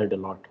 5 side a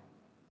lot.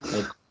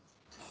 Like,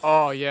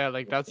 Oh yeah,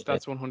 like that's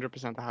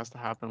 100% that has to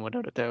happen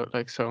without a doubt.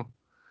 Like so.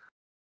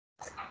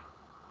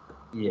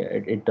 yeah,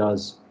 it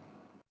does.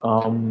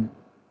 Um,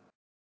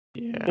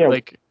 Yeah, yeah,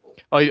 like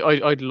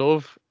I'd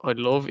love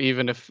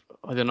even if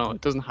I don't know,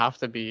 it doesn't have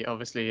to be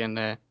obviously in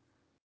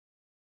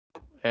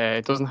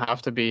it doesn't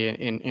have to be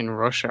in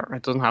Russia, or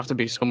it doesn't have to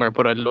be somewhere,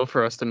 but I'd love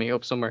for us to meet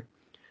up somewhere.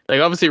 Like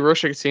obviously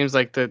Russia seems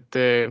like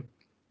the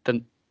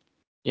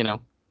you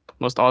know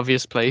most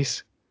obvious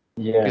place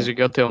yeah, because you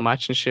go to a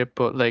match and shit,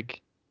 but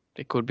like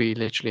it could be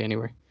literally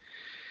anywhere.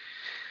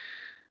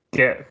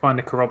 Find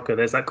a Korobka.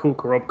 There's that cool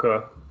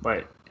Korobka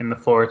like in the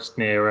forest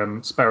near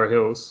Sparrow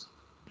Hills.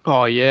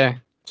 Oh yeah,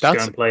 Just go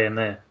that's and play in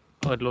there.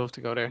 I'd love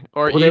to go there,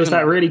 or Or there was that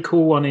even really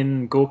cool one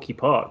in Gorky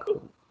Park,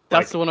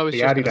 that's like the one I was the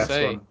just gonna Adidas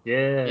say. one.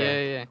 Yeah. Yeah,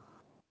 yeah.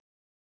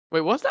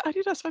 Wait, was that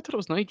Adidas? I thought it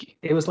was Nike.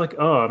 It was like,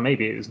 oh,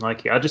 maybe it was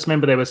Nike. I just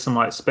remember there was some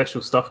like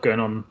special stuff going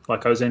on.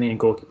 Like I was only in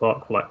Gorky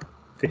Park for like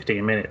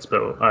 15 minutes,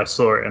 but I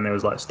saw it and there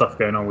was like stuff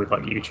going on with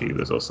like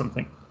YouTubers or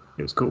something.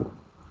 It was cool.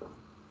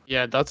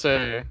 Yeah, that's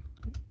a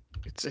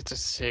it's a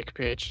sick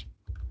pitch.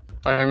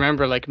 I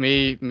remember like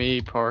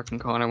me, Park, and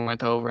Connor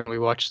went over and we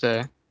watched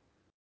so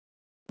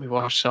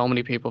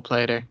many people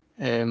play there.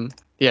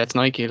 Yeah, it's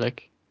Nike.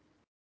 Like,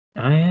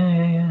 Oh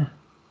yeah.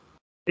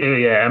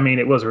 I mean,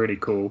 it was really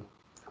cool.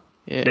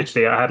 yeah,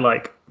 Literally, I had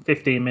like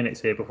 15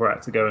 minutes here before I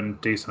had to go and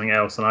do something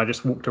else, and I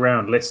just walked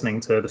around listening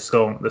to the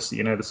song. This,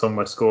 the song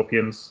by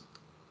Scorpions.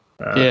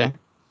 Uh, yeah.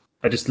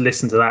 I just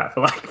listened to that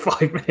for like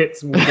 5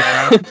 minutes walking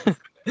around,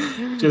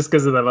 just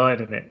because of the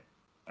line in it.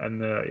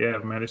 And yeah,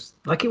 man,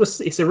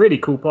 it's a really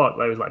cool park.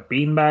 There was like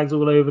beanbags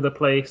all over the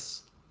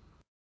place.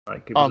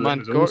 Like Oh there man,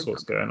 was all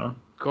sorts going on.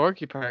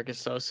 Gorky Park is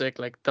so sick.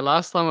 Like the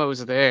last time I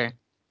was there,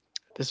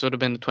 this would have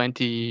been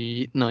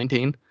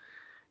 2019.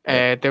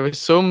 Yeah. There was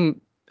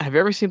some. Have you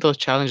ever seen those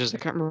challenges? I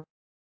can't remember.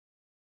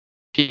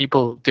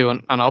 People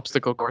doing an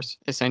obstacle course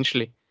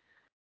essentially.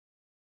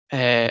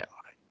 Uh,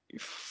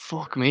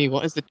 Fuck me.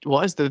 What is the?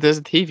 There's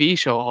a TV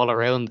show all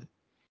around.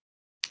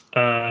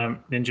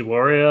 Ninja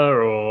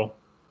Warrior or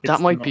That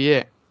it's might not be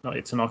it. not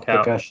it's a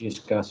knockout. Takashi's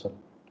Castle.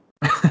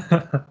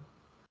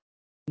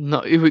 No,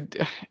 it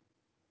would.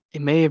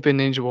 It may have been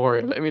Ninja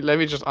Warrior. Let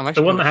me just. I'm The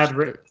actually one gonna. that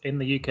had in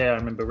the UK. I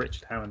remember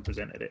Richard Hammond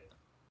presented it.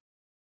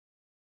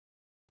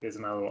 Here's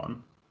another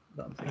one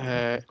that I'm thinking of.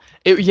 Uh,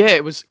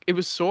 it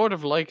was sort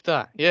of like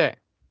that. Yeah.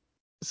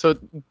 So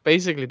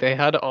basically, they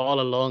had it all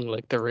along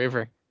like the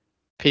river,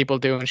 people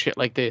doing shit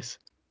like this,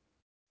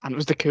 and it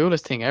was the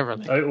coolest thing ever.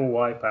 Like Total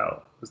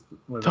Wipeout was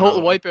Total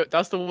another one. Wipeout.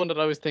 That's the one that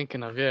I was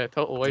thinking of. Yeah,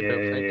 Total Yeah, Wipeout.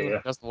 For yeah, anyone yeah.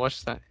 who hasn't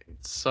watched that,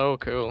 it's so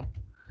cool.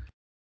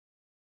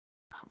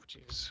 Oh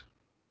jeez,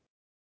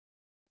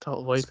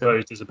 Total Wipeout.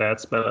 Exposed as a bad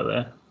speller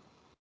there.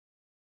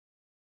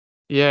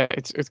 Yeah,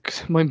 it's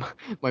my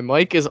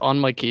mic is on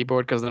my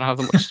keyboard because I don't have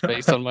that much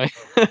space on my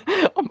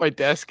on my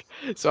desk,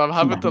 so I'm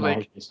having My to like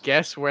mic is.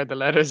 guess where the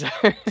letters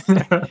are.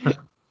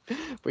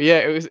 But yeah,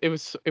 it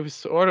was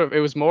sort of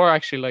it was more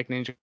actually like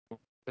Ninja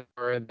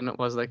Warrior than it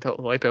was like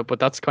Total Wipeout, but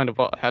that's kind of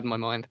what I had in my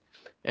mind.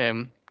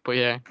 But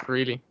yeah,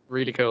 really,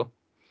 really cool.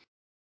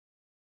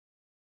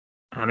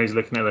 And he's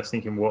looking at us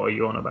thinking, what are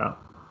you on about?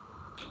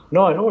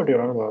 No, I know what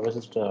you're on about. I was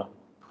just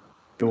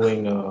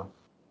doing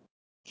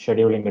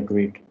scheduling a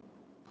tweet,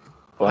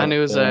 but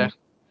Hanu's got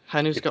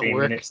 15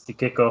 work. minutes to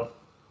kick off.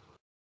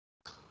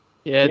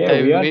 Yeah, yeah,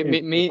 Dave, we are.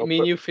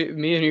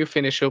 me and you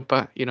finish up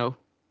at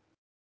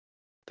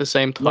the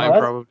same No, time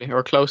probably,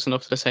 or close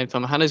enough to the same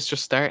time. Hannah's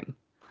just starting.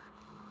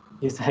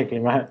 exactly.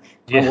 My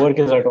Yeah. work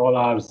is at all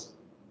hours.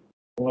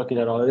 Work is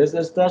at all.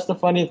 That's the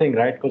funny thing,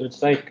 right? Because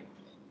it's like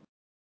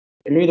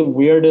it'll be the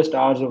weirdest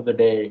hours of the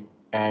day,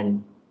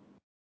 and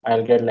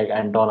I'll get like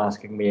Anton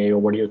asking me, "Hey,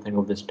 what do you think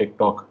of this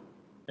TikTok?"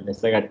 And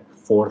it's like at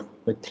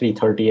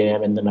 3:30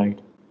 a.m. in the night.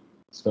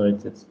 So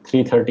it's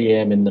 3:30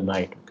 a.m. in the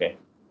night. Okay,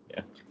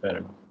 yeah, fair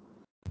enough.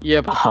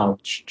 Yeah, but Um,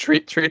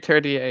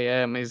 3:30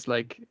 a.m. is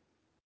like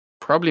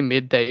probably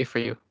midday for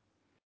you.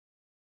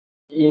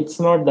 It's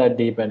not that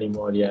deep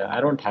anymore. Yeah,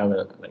 I don't have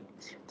a like.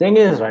 Thing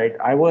is, right?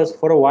 I was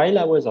for a while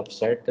I was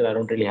upset that I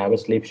don't really have a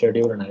sleep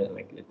schedule, and I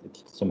like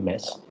it's a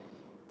mess.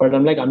 But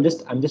I'm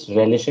just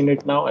relishing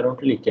it now. I don't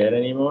really care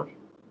anymore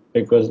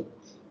because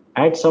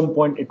at some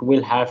point it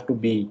will have to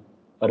be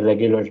a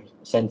regular,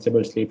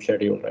 sensible sleep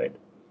schedule, right?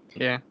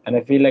 Yeah. And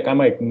I feel like I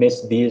might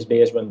miss these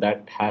days when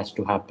that has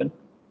to happen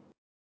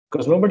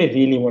because nobody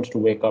really wants to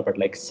wake up at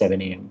like 7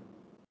 a.m.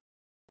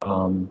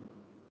 Um,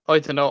 I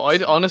don't know.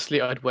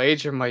 I'd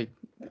wager my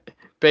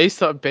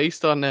based on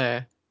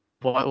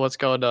what's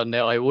going on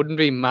now. I wouldn't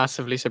be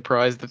massively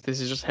surprised if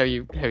this is just how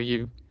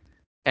you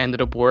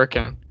ended up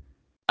working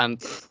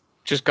and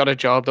just got a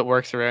job that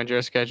works around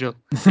your schedule.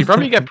 You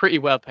probably get pretty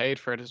well paid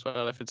for it as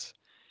well if it's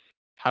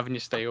having you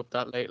stay up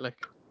that late.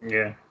 Like,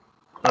 Yeah.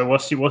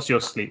 What's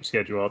your sleep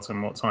schedule,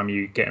 Artem? What time are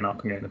you getting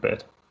up and going to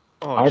bed?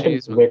 oh Artem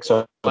jeez, man. wakes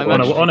up I'm On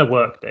a early. on actually a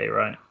work day,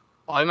 right?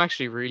 I'm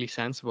actually really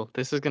sensible.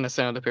 This is gonna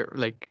sound a bit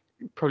like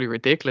probably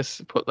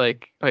ridiculous, but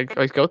like I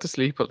go to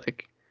sleep at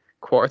like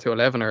quarter to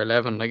 11 or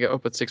 11. And I get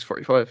up at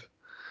 6:45.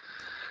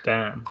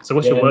 Damn. So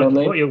what's your Yeah, no, working?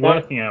 What like are your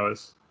that. working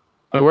hours?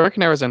 My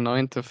working hours are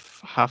 9 to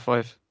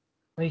 5:30.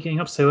 Why are you getting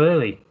up so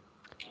early?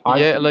 I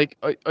Yeah, like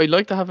I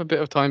like to have a bit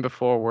of time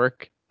before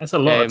work, That's a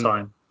lot of um,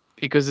 time.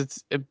 because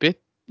it's a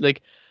bit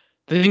like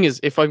the thing is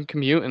if I'm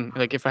commuting,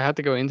 like if I had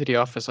to go into the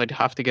office, I'd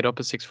have to get up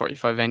at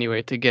 6:45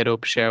 anyway to get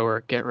up,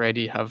 shower, get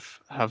ready, have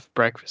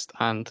breakfast,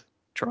 and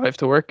drive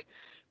to work.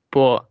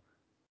 But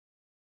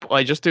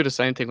I just do the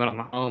same thing when I'm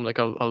at home. Like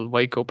I'll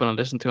wake up and I'll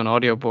listen to an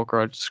audiobook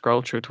or I'll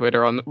scroll through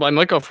Twitter. I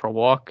might go for a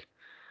walk.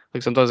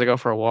 Like sometimes I go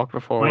for a walk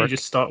before Why don't you work.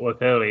 just start work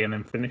early and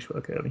then finish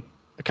work early?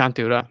 I can't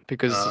do that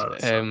because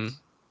That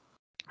sucks.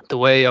 the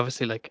way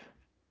obviously like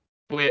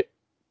with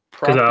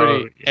Because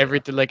property yeah,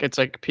 everything like it's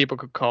like people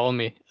could call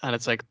me and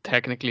it's like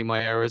technically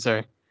my hours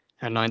are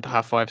 9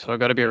 to 5, so I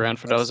got to be around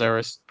for that those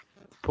hours.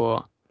 sucks.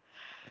 But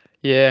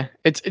yeah,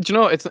 you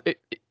know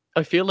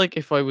I feel like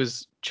if I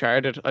was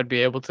chartered, I'd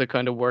be able to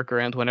kind of work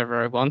around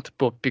whenever I want.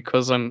 But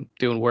because I'm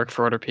doing work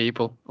for other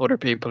people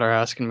are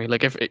asking me.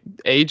 Like if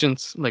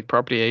agents, like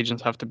property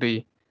agents, have to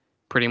be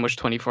pretty much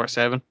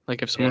 24/7.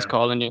 Like if someone's Yeah.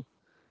 calling you,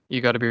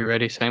 you got to be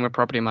ready. Same with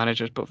property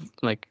managers. But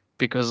like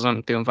because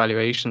I'm doing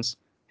valuations,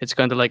 it's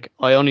kind of like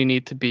I only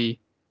need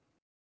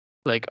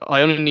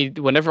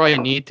whenever I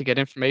need to get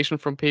information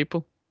from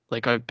people.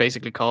 Like I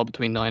basically call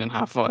between 9 and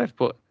 5:30.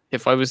 But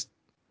if I was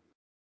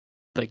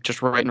like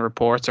just writing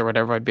reports or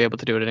whatever, I'd be able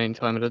to do it at any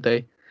time of the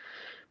day.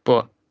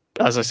 But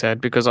as I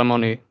said, because I'm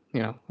only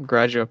a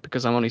graduate,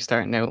 because I'm only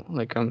starting out,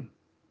 like I'm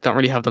don't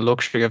really have the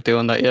luxury of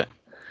doing that yet.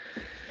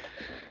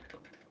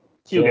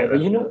 You'll yeah, get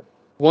but there.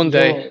 One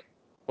day, yeah,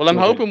 well, I'm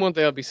okay. hoping one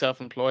day I'll be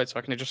self-employed, so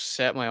I can just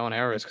set my own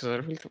hours because I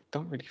really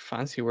don't really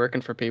fancy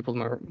working for people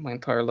my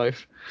entire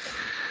life.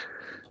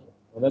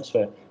 Well, that's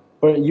fair.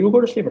 But you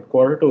go to sleep at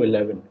quarter to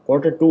 11.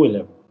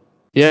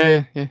 Yeah,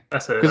 yeah, yeah.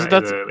 Because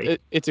That is early.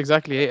 it's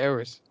exactly 8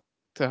 hours.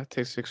 That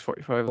takes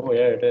 6:45. Oh Like,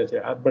 yeah, it is.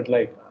 Yeah, but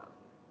like,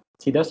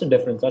 see, that's the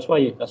difference. That's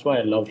why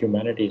I love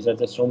humanities. That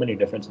there's so many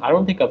difference. I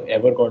don't think I've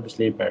ever gone to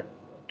sleep at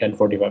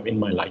 10:45 in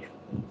my life.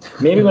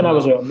 Maybe when I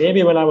was no. a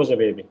baby,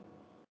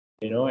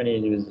 and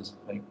he was just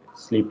like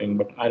sleeping.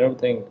 But I don't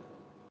think,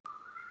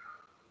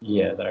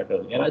 yeah, that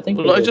early. And I think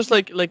Well, I because just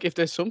like if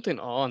there's something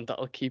on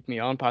that'll keep me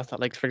on past that.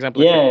 Like for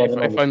example, yeah, if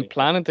then if I'm obviously,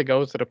 planning to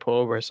go to the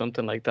pub or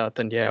something like that,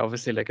 then yeah,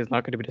 obviously like it's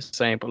not going to be the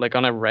same. But like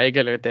on a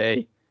regular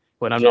day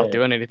when I'm not yeah,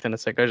 doing anything,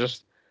 it's like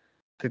there's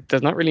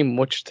not really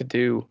much to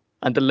do.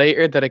 And the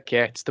later that it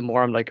gets, the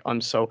more I'm like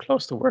I'm so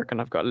close to work and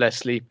I've got less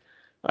sleep.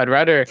 I'd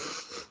rather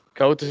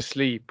go to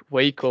sleep,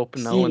 wake up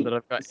knowing that see,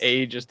 I've got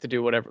ages to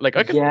do whatever. Like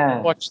I could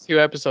yeah, watch 2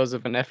 episodes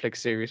of a Netflix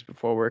series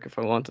before work if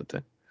I wanted to.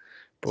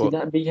 see But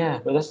that, but yeah,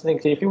 but that's the thing.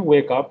 See, if you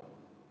wake up.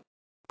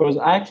 Because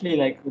I actually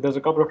like there's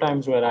a couple of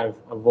times where I've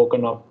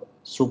woken up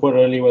super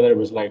early, whether it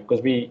was like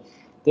because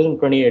this in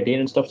 2018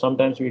 and stuff.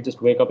 Sometimes we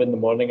just wake up in the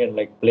morning and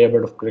like play a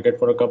bit of cricket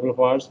for a couple of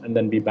hours and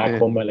then be back yeah,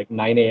 home by like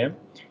 9 a.m.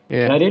 And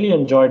yeah. I really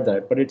enjoyed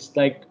that. But it's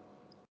like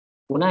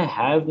when I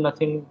have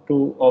nothing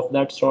to of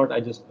that sort, I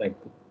just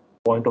like the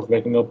point of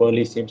waking up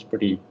early seems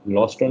pretty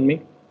lost on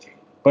me.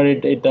 But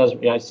it does.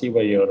 Yeah, I see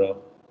where you're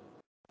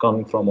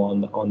coming from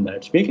on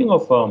that. Speaking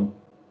of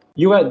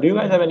do you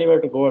guys have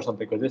anywhere to go or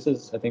something? Because this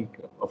is I think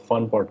a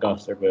fun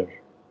podcast that we're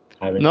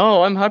having.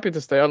 No, I'm happy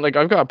to stay on. Like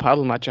I've got a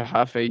paddle match at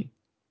 8:30,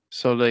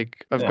 so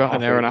like I've Yeah, got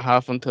an half hour and a eight.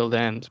 half until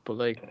then. But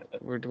like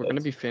we're gonna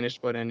That's be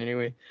finished by then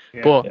anyway.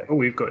 Yeah. But yeah, All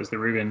we've got is the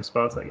Ruben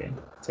Sparta game.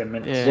 10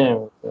 minutes.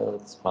 yeah, yeah.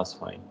 That's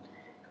fine.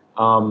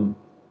 Um,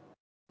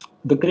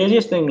 the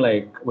craziest thing,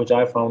 like which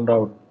I found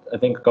out, I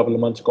think a couple of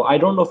months ago. I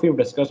don't know if we've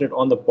discussed it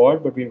on the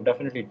pod, but we've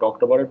definitely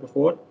talked about it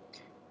before.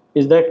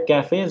 Is that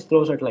cafes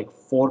close at like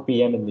 4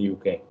 p.m. in the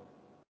UK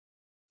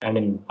and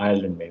in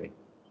Ireland maybe.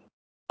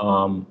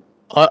 Um,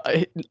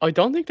 I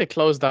don't think they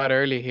close that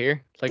early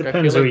here. Like I feel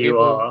Depends who like you people.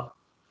 are.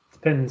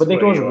 Depends but they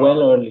where close you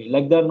well are. early.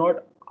 Like they're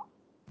not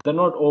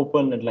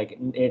open at like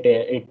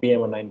 8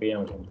 p.m. or 9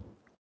 p.m. or something.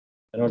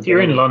 If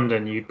you're in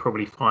London, you'd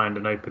probably find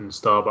an open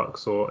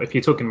Starbucks, or if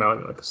you're talking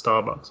about like a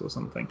Starbucks or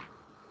something.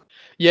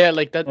 Yeah,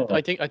 like that. Yeah.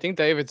 I think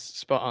David's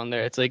spot on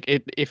there. It's like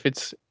if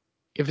it's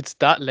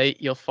that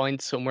late, you'll find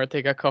somewhere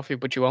to get coffee,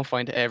 but you won't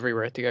find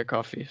everywhere to get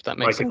coffee. If that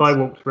makes Like sense. if I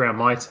walked around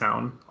my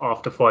town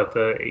after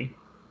 5:30,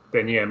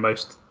 then yeah,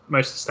 most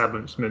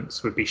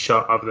establishments would be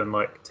shut, other than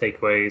like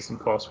takeaways and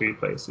fast food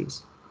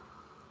places.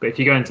 But if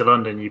you go into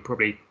London, you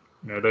probably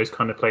those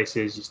kind of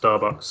places, your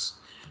Starbucks,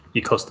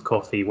 your Costa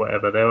Coffee,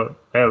 whatever,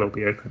 they'll all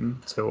be open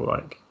till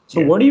like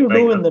So what do you do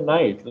later. in the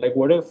night? Like,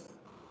 what if?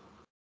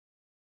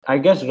 I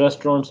guess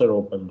restaurants are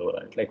open though,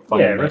 right? Like Yeah, fine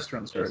dining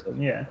restaurants are places.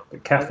 open. Yeah,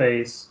 but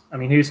cafes. I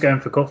mean, who's going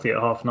for coffee at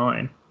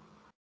 9:30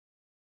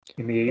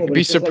 in the No, You'd but evening? be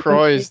it's just like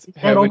surprised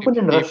they're how many open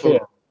in people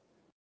Russia.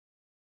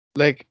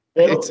 like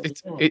Yeah.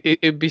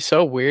 it'd be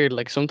so weird.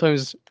 Like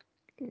sometimes,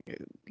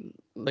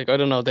 like I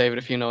don't know, David,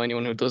 if you know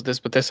anyone who does this,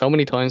 but there's so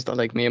many times that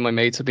like me and my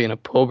mates will be in a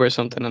pub or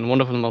something, and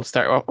one of them will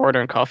start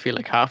ordering coffee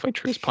like halfway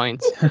through his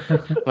pints.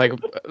 like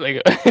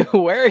like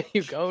where are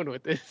you going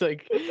with this?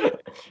 Like,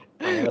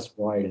 That's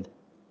wild.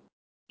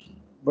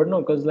 But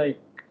no, because like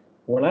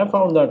when I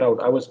found that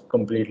out, I was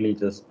completely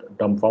just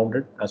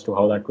dumbfounded as to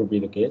how that could be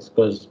the case.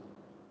 Because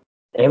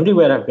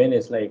everywhere I've been,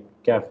 it's like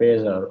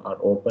cafes are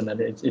open, and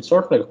it's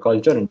sort of like a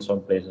culture in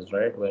some places,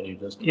 right? Where you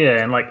just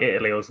Yeah, in like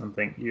Italy or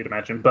something, you'd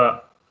imagine.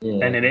 But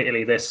yeah. and in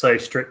Italy, they're so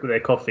strict with their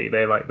coffee.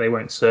 They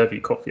won't serve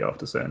you coffee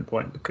after a certain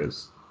point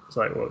because it's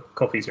like, well,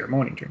 coffee's your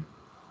morning drink.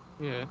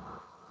 yeah.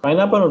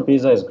 Pineapple on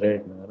pizza is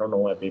great, man. I don't know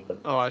why people.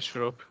 Oh, I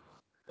shut up.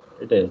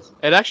 It is.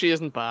 It actually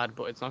isn't bad,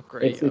 but it's not It's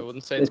great. I it's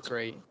wouldn't say it's it's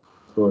great.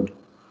 good.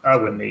 I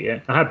wouldn't eat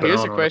it. I had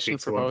Here's a banana on a question for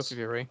pizza both once. of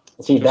you, right?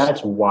 See, Just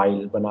that's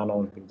wild. Banana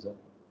on pizza.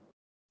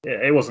 Yeah,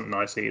 it wasn't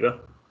nice either.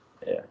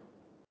 Yeah.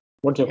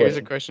 What's your here's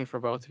a question? question for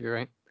both of you,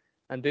 right?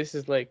 And this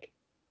is like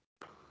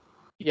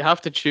you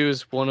have to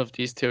choose one of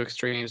these two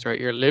extremes, right?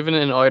 You're living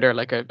in either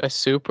like a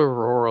super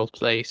rural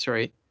place,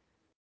 right?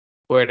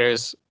 Where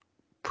there's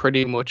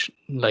pretty much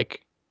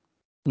like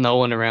no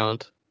one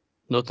around,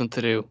 nothing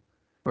to do.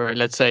 Where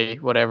let's say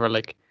whatever,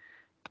 like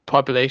the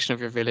population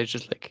of your village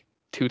is like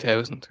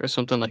 2,000 or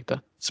something like that.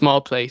 Small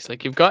place,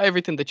 like you've got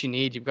everything that you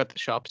need. You've got the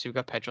shops, you've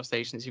got petrol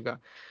stations, you've got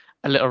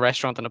a little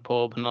restaurant and a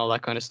pub and all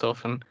that kind of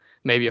stuff, and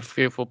maybe a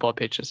few football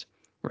pitches,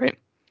 right?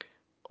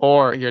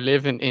 Or you're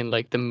living in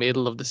like the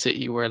middle of the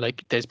city where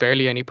like there's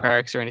barely any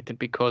parks or anything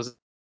because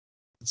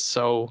it's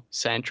so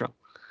central.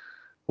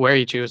 Where are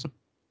you choosing?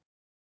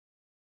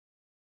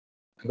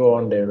 Go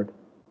on, David.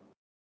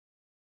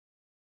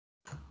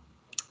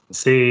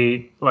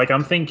 See, like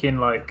I'm thinking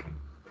like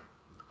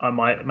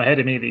my head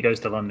immediately goes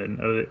to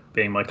London,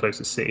 being my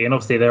closest city, and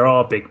obviously there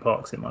are big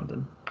parks in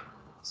London.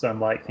 So I'm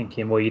like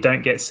thinking, well, you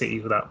don't get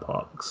cities without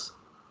parks.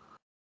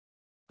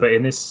 But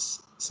in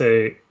this,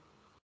 so,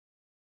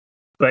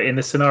 but in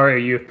the scenario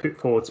you have put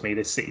forward to me,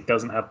 this city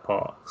doesn't have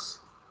parks.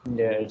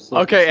 Yeah, it's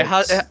Okay,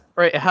 like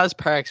right. It has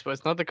parks, but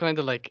it's not the kind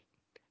of like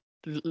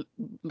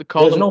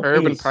call there's them no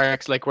urban peace.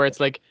 parks, like where it's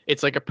like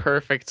a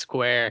perfect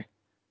square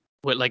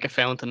with like a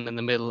fountain in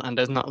the middle, and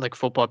there's not like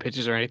football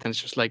pitches or anything. It's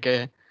just like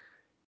a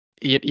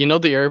you know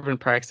the urban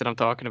parks that I'm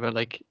talking about,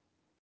 like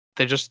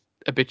they're just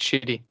a bit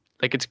shitty.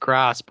 Like it's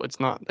grass, but it's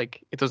not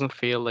like it doesn't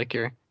feel like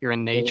you're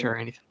in There's nature or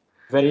anything.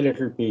 very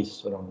little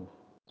peace around.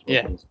 That's what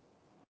Yeah. it is.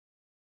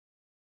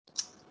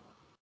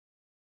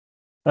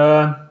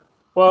 Uh,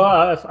 well,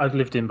 I've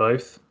lived in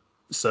both,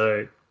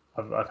 so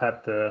I've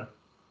had the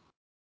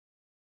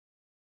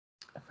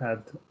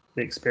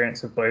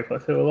experience of both. I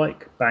feel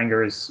like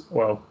Bangor is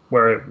well,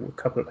 where a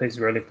couple of places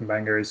where I lived in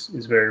Bangor is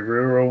very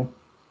rural,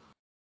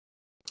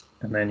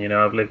 and then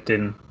I've not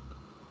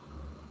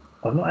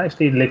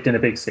actually lived in a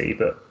big city,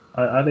 but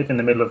I live in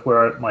the middle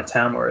of my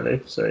town where I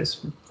live, so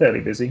it's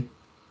fairly busy.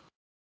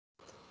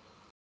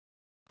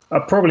 I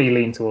probably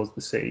lean towards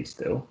the city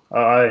still.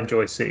 I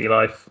enjoy city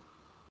life.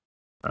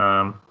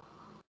 Um,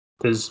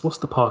 there's what's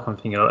the park I'm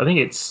thinking of? I think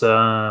it's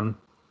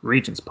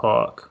Regent's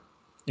Park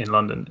in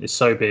London. It's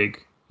so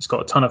big. It's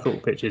got a ton of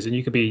football pitches, and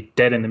you could be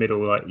dead in the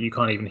middle. Like you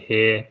can't even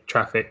hear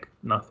traffic.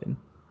 Nothing.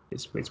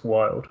 It's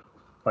wild.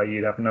 Like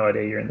you'd have no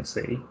idea you're in the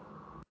city.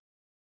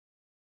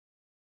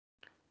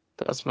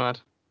 That's mad.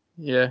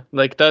 Yeah,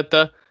 like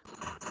that.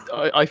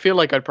 I feel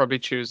like I'd probably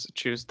choose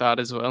that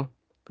as well.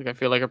 Like I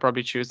feel like I'd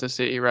probably choose the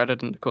city rather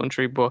than the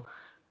country. But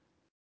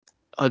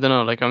I don't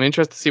know. Like I'm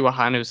interested to see what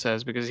Hanu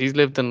says because he's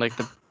lived in like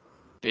the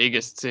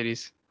biggest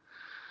cities.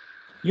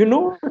 You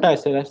know what I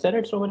said? I've said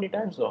it so many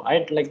times though.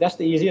 I like that's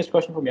the easiest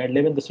question for me. I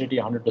live in the city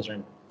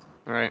 100%.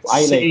 Right.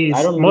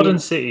 I don't Modern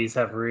need cities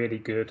have really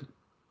good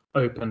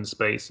open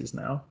spaces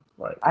now.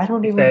 I Like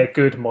don't if even they're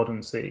good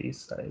modern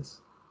cities, that is.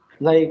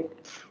 like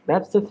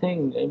that's the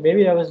thing.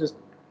 Maybe I was just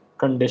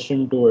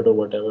conditioned to it or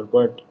whatever,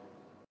 but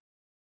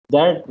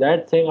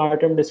that thing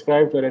Artem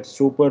described where it's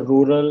super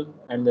rural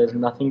and there's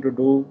nothing to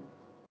do,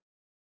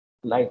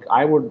 like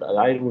I would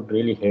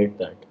really hate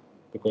that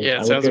because Yeah, I it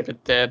would sounds a get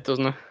bit dead,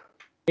 doesn't it?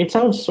 it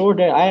sounds so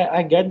dead.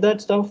 I get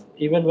that stuff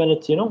even when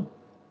it's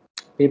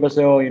people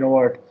say, oh, you know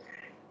what?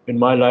 in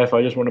my life,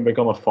 I just want to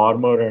become a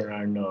farmer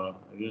and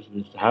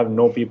just have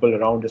no people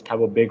around, just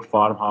have a big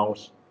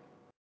farmhouse.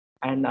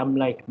 And I'm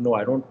like, no,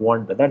 I don't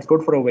want that. That's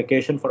good for a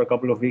vacation for a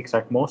couple of weeks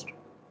at most,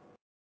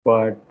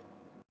 but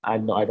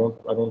no, I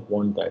don't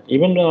want that.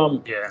 Even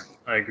Yeah,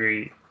 I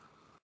agree. I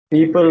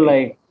people agree.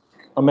 like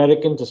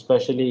Americans,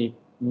 especially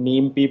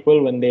meme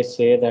people, when they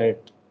say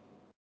that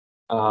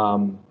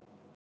um,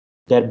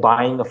 they're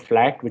buying a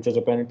flat, which is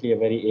apparently a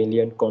very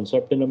alien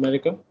concept in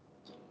America,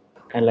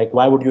 and like,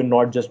 why would you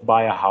not just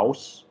buy a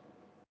house?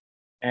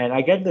 And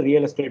I get the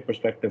real estate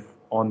perspective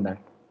on that,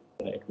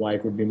 right? Why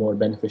it would be more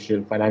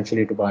beneficial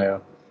financially to buy a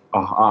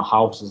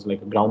house, is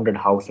like a grounded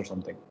house or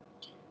something.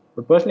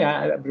 But personally,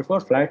 I prefer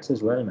flats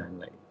as well, man.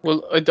 Like,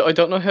 Well, I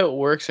don't know how it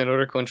works in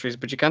other countries,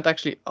 but you can't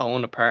actually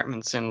own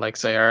apartments in, like,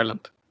 say,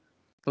 Ireland.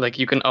 Like,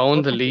 you can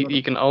own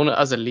you can own it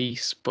as a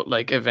lease, but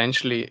like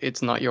eventually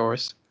it's not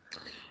yours.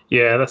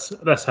 Yeah,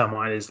 that's how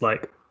mine is.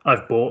 Like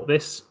I've bought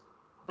this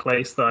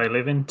place that I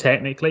live in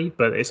technically,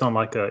 but it's on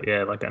like a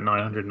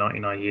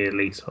 999 year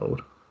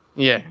leasehold.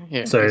 Yeah,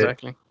 yeah, So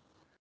exactly.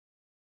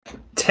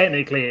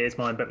 technically it is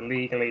mine, but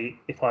legally,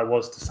 if I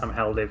was to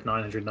somehow live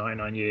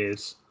 999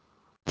 years,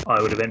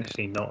 I would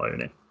eventually not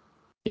own it.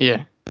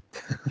 Yeah,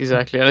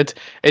 exactly. And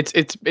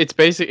it's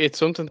basically it's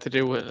something to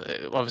do with,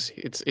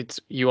 obviously it's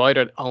you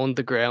either own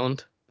the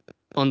ground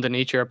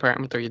underneath your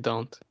apartment or you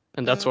don't,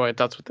 and that's what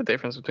the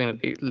difference between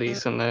a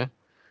lease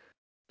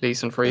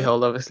and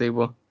freehold, obviously.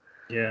 But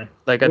Yeah,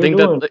 like I we think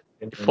do that, in like,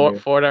 India.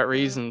 for that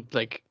reason,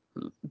 like,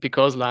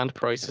 because land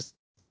prices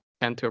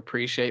tend to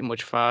appreciate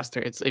much faster,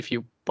 it's if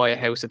you buy a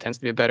house, it tends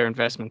to be a better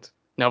investment.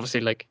 And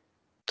obviously, like,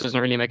 doesn't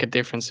really make a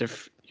difference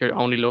if you're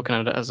only looking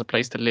at it as a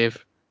place to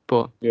live.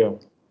 But Yeah.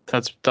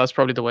 that's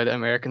probably the way that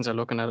Americans are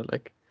looking at it.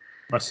 Like,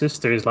 my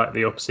sister is like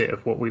the opposite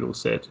of what we all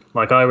said.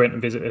 Like I went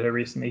and visited her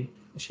recently.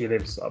 She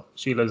lives up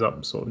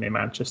sort of near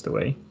Manchester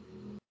way,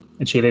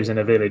 and she lives in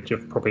a village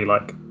of probably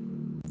like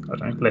I don't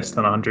know less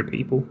than 100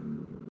 people.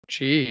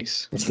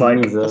 jeez, It's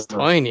like that's Jesus.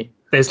 tiny.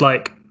 there's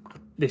like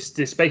this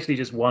basically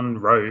just one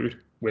road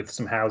with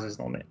some houses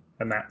on it,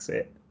 and that's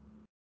it.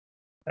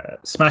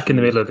 Smack in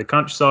the Jeez. middle of the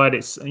countryside.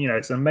 It's an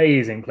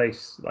amazing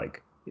place.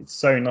 Like it's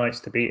so nice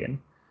to be in,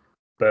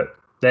 but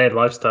their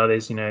lifestyle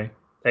is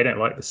they don't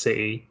like the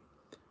city.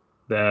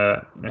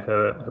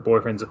 Her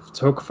boyfriend's a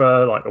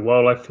photographer, like a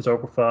wildlife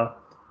photographer,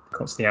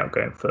 constantly out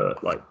going for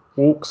like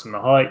walks and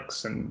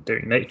hikes and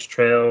doing nature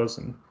trails,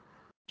 and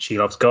she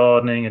loves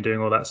gardening and doing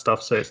all that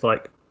stuff. So it's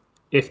like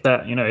if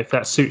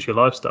that suits your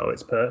lifestyle,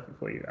 it's perfect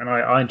for you. And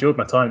I enjoyed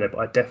my time there, but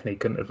I definitely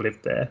couldn't have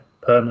lived there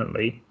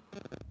permanently.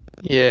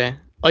 Yeah,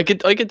 I could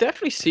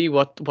definitely see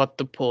what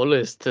the pull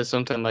is to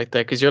something like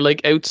that, because you're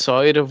like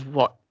outside of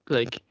what,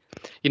 like,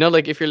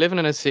 like if you're living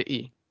in a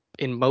city,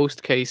 in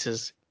most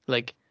cases,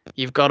 like,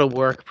 you've got to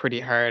work pretty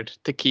hard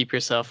to keep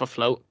yourself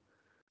afloat.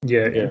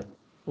 Yeah, yeah, Yeah.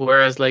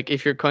 Whereas, like,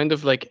 if you're kind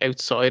of like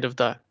outside of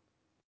that,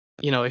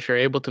 if you're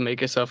able to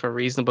make yourself a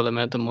reasonable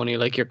amount of money,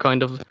 like, you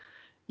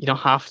don't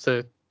have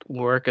to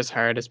work as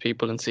hard as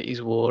people in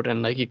cities would,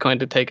 and like you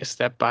kind of take a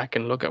step back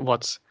and look at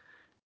what's,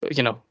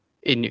 you know,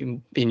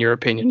 in your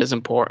opinion is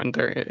important,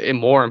 or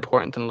more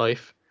important in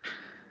life.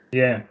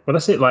 yeah. Well,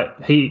 that's it. Like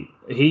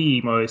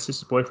my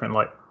sister's boyfriend,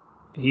 like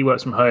he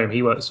works from home.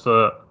 He works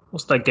for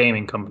what's that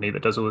gaming company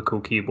that does all the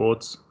cool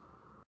keyboards?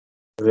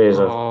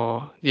 Razor.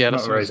 Oh, yeah, that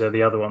Not sounds. Razer,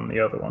 the other one,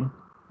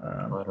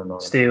 I don't know.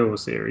 Steel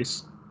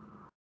Series.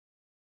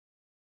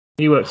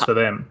 He works Ha- for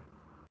them.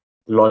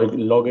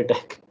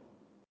 Logitech.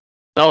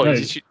 no, No,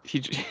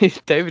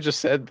 David just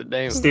said the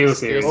name, Steel Steel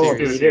Series. Oh,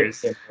 Steel he Series. did.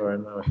 Series. Yeah, no,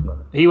 no, no.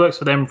 He works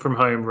for them from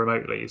home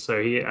remotely,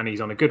 so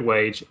he's on a good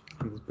wage.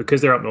 And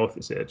because they're up north,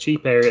 it's a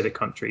cheap area of the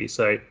country,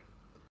 so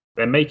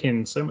they're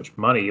making so much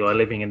money by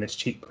living in this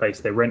cheap place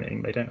they're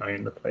renting. They don't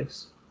own the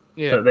place,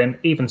 Yeah, but then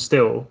even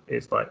still,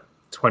 it's like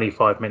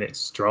 25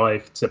 minutes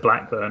drive to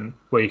Blackburn,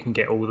 where you can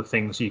get all the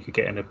things you could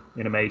get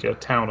in a major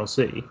town or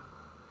city.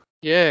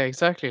 yeah,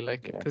 exactly.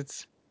 Like, Yeah.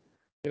 it's,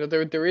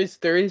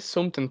 there is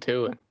something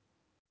to it.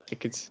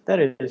 Like, it's That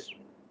is.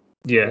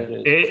 Yeah,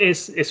 That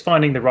is. it's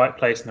finding the right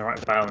place and the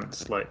right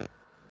balance. Like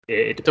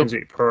it the depends what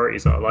your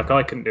priorities are. Like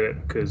I couldn't do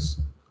it because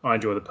I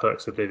enjoy the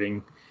perks of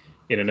living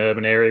in an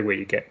urban area where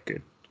you get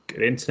good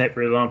internet,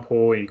 for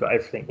example, and you got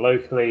everything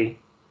locally.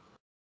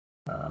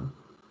 Um,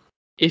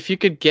 if you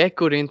could get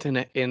good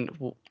internet in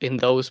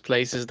those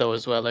places though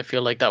as well, I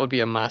feel like that would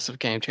be a massive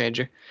game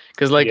changer.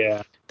 Because, like,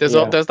 yeah,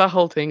 Yeah. there's that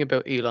whole thing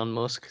about Elon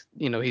Musk.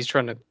 He's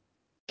trying to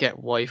get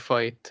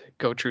Wi-Fi to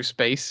go through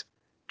space,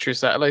 through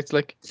satellites,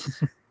 like,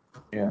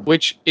 Yeah.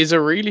 which is a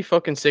really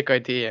fucking sick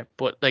idea.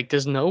 But, like,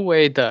 there's no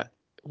way that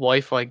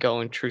Wi-Fi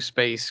going through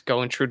space,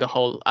 going through the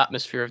whole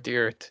atmosphere of the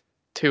Earth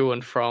to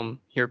and from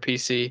your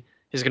PC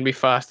is going to be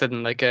faster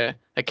than, like, a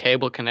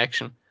cable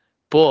connection.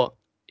 But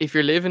if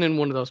you're living in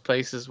one of those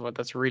places where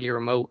that's really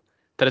remote,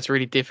 that it's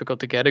really difficult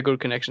to get a good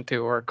connection to,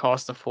 or it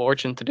costs a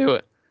fortune to do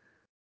it,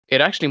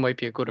 it actually might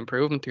be a good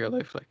improvement to your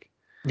life. Like,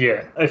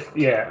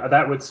 yeah,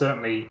 that would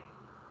certainly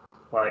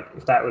like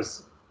if that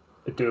was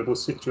a doable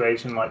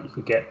situation. Like I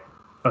could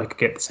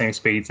get the same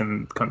speeds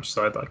in the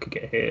countryside that I could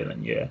get here.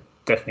 Then yeah,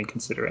 definitely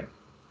consider it.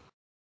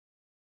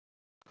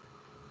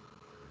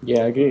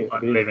 Yeah, I agree. like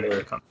Agree. living in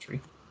the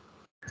country.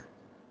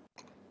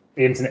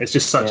 The internet is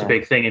just such a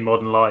big thing in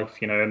modern life,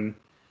 and a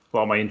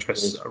lot of my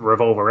interests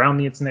revolve around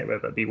the internet,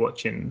 whether it be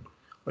watching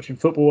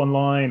football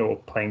online or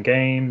playing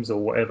games or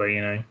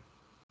whatever.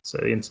 So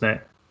the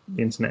internet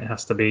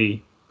has to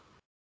be.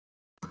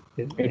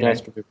 It has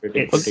to be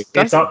pretty.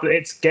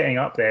 It's getting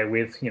up there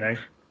with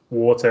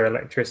water,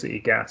 electricity,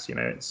 gas.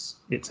 It's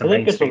a I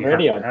think it's mainstay. You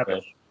already have to up have there.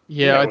 it.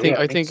 Yeah, I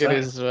I think so. it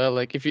is as well.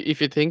 Like if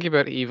you think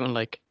about it, even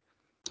like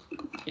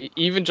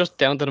even just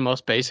down to the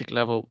most basic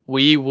level,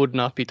 we would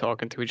not be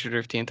talking to each other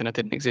if the internet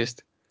didn't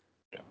exist.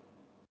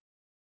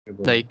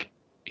 Like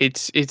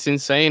it's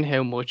insane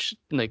how much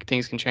like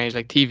things can change.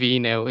 Like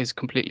TV now is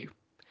completely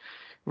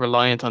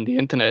reliant on the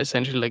internet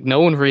essentially. Like no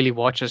one really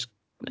watches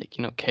like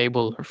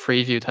cable or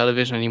freeview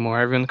television anymore.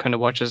 Everyone kind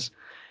of watches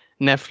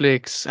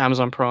Netflix,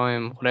 Amazon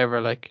Prime,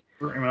 whatever, like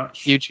Pretty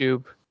much.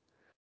 YouTube.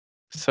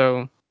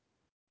 So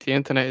the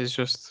internet is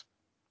just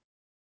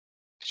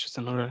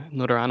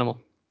another animal.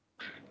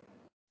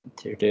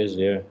 It is,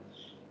 yeah.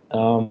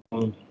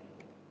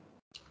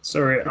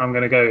 Sorry, I'm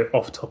going to go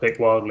off topic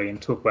wildly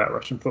and talk about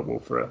Russian football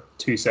for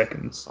 2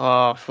 seconds.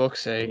 Oh,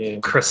 fuck's sake. Yeah.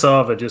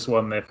 Krasava just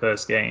won their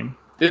first game.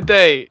 Did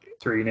they?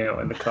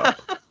 3-0 in the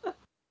cup.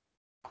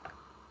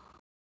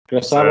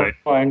 Krasava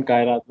and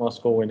Kairat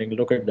Moscow winning.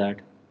 Look at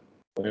that.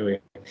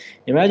 Wait.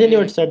 Imagine you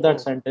had said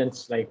that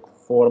sentence like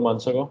 4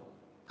 months ago.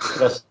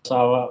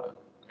 Krasava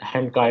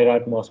and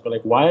Kairat Moscow.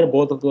 Like, why are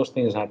both of those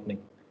things happening?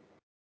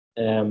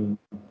 But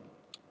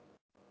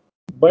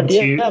and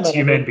yeah, man,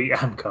 two men beat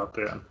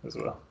Amkar as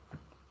well.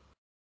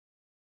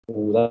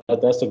 Ooh,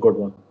 that's a good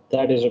one.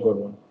 That is a good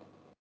one.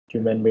 Two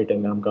men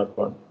beating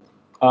Namkat.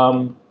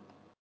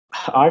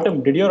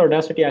 Artem, did your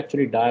Audacity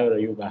actually die or are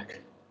you back?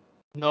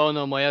 No,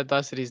 my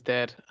Audacity's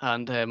dead,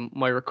 and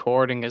my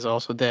recording is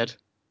also dead.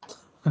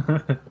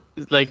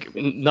 Like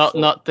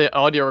not the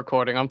audio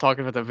recording. I'm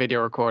talking about the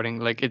video recording.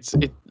 Like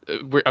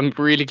I'm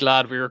really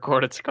glad we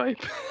recorded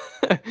Skype.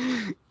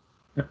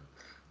 I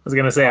was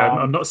going to say,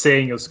 I'm not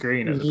seeing your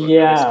screen at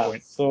this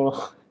point.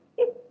 So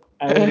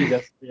I only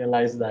just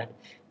realized that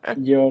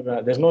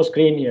there's no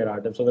screen here,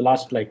 Artem. So the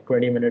last like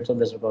 20 minutes of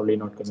this are probably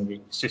not going to be.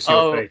 It's just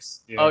your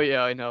face. Oh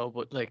yeah, I know,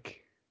 but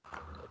like,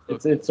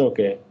 it's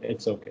okay.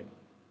 It's okay.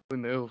 We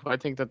move. I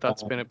think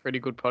that's been a pretty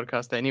good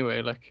podcast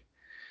anyway. Like,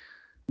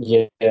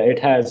 yeah, it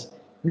has.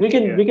 We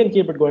can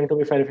keep it going. To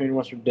be fair, if anyone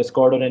wants to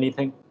Discord or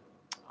anything.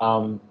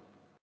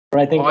 But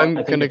I think I'm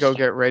gonna it's go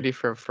get ready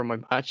for my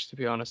match. To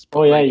be honest. But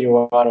Oh yeah, you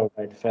are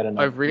alright. Fair enough.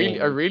 I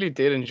really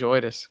did enjoy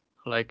this.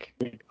 Like,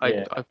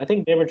 I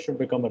think David should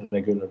become a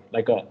regular,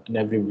 like an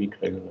every week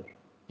regular.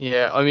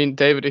 Yeah, I mean,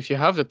 David, if you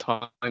have the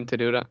time to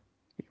do that,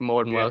 you're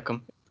more than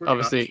welcome.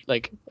 Obviously, much.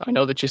 like I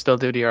know that you still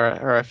do the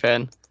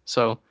RFN,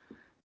 so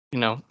you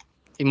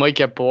might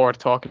get bored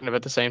talking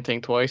about the same thing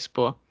twice,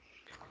 but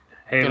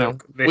hey,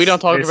 look, we don't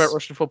talk about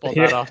Russian football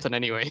that often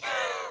anyway.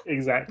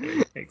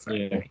 Exactly.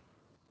 Yeah.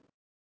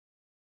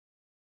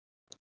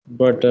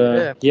 But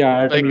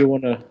Adam, like, you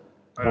wanna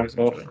round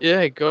off?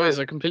 Yeah, guys,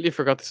 I completely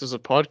forgot this was a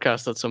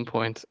podcast at some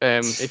point.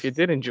 If you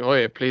did enjoy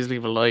it, please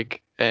leave a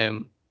like.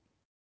 Tell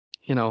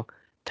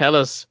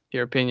us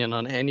your opinion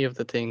on any of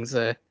the things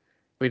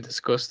we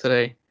discussed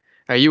today.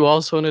 Are you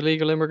also an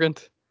illegal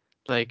immigrant?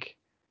 Like,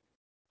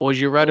 would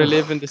you rather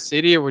live in the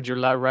city or would you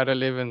rather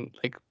live in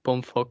like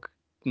bumfuck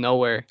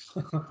nowhere?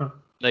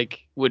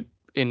 Like,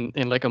 in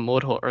like a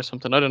mud hut or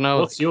something? I don't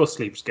know. What's your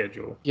sleep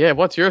schedule? Yeah,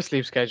 what's your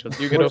sleep schedule?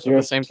 Do you get up at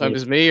the same time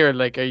as me, or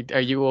like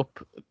are you up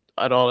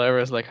at all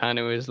hours like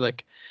Hanu is?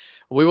 Like,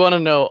 we want to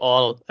know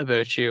all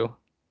about you.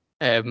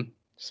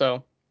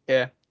 So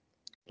yeah,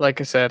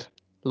 like I said,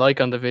 like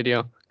on the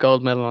video,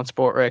 gold medal on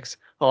Sportrex,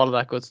 all of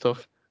that good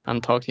stuff,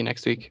 and talk to you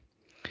next week.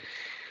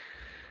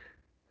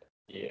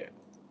 Yeah.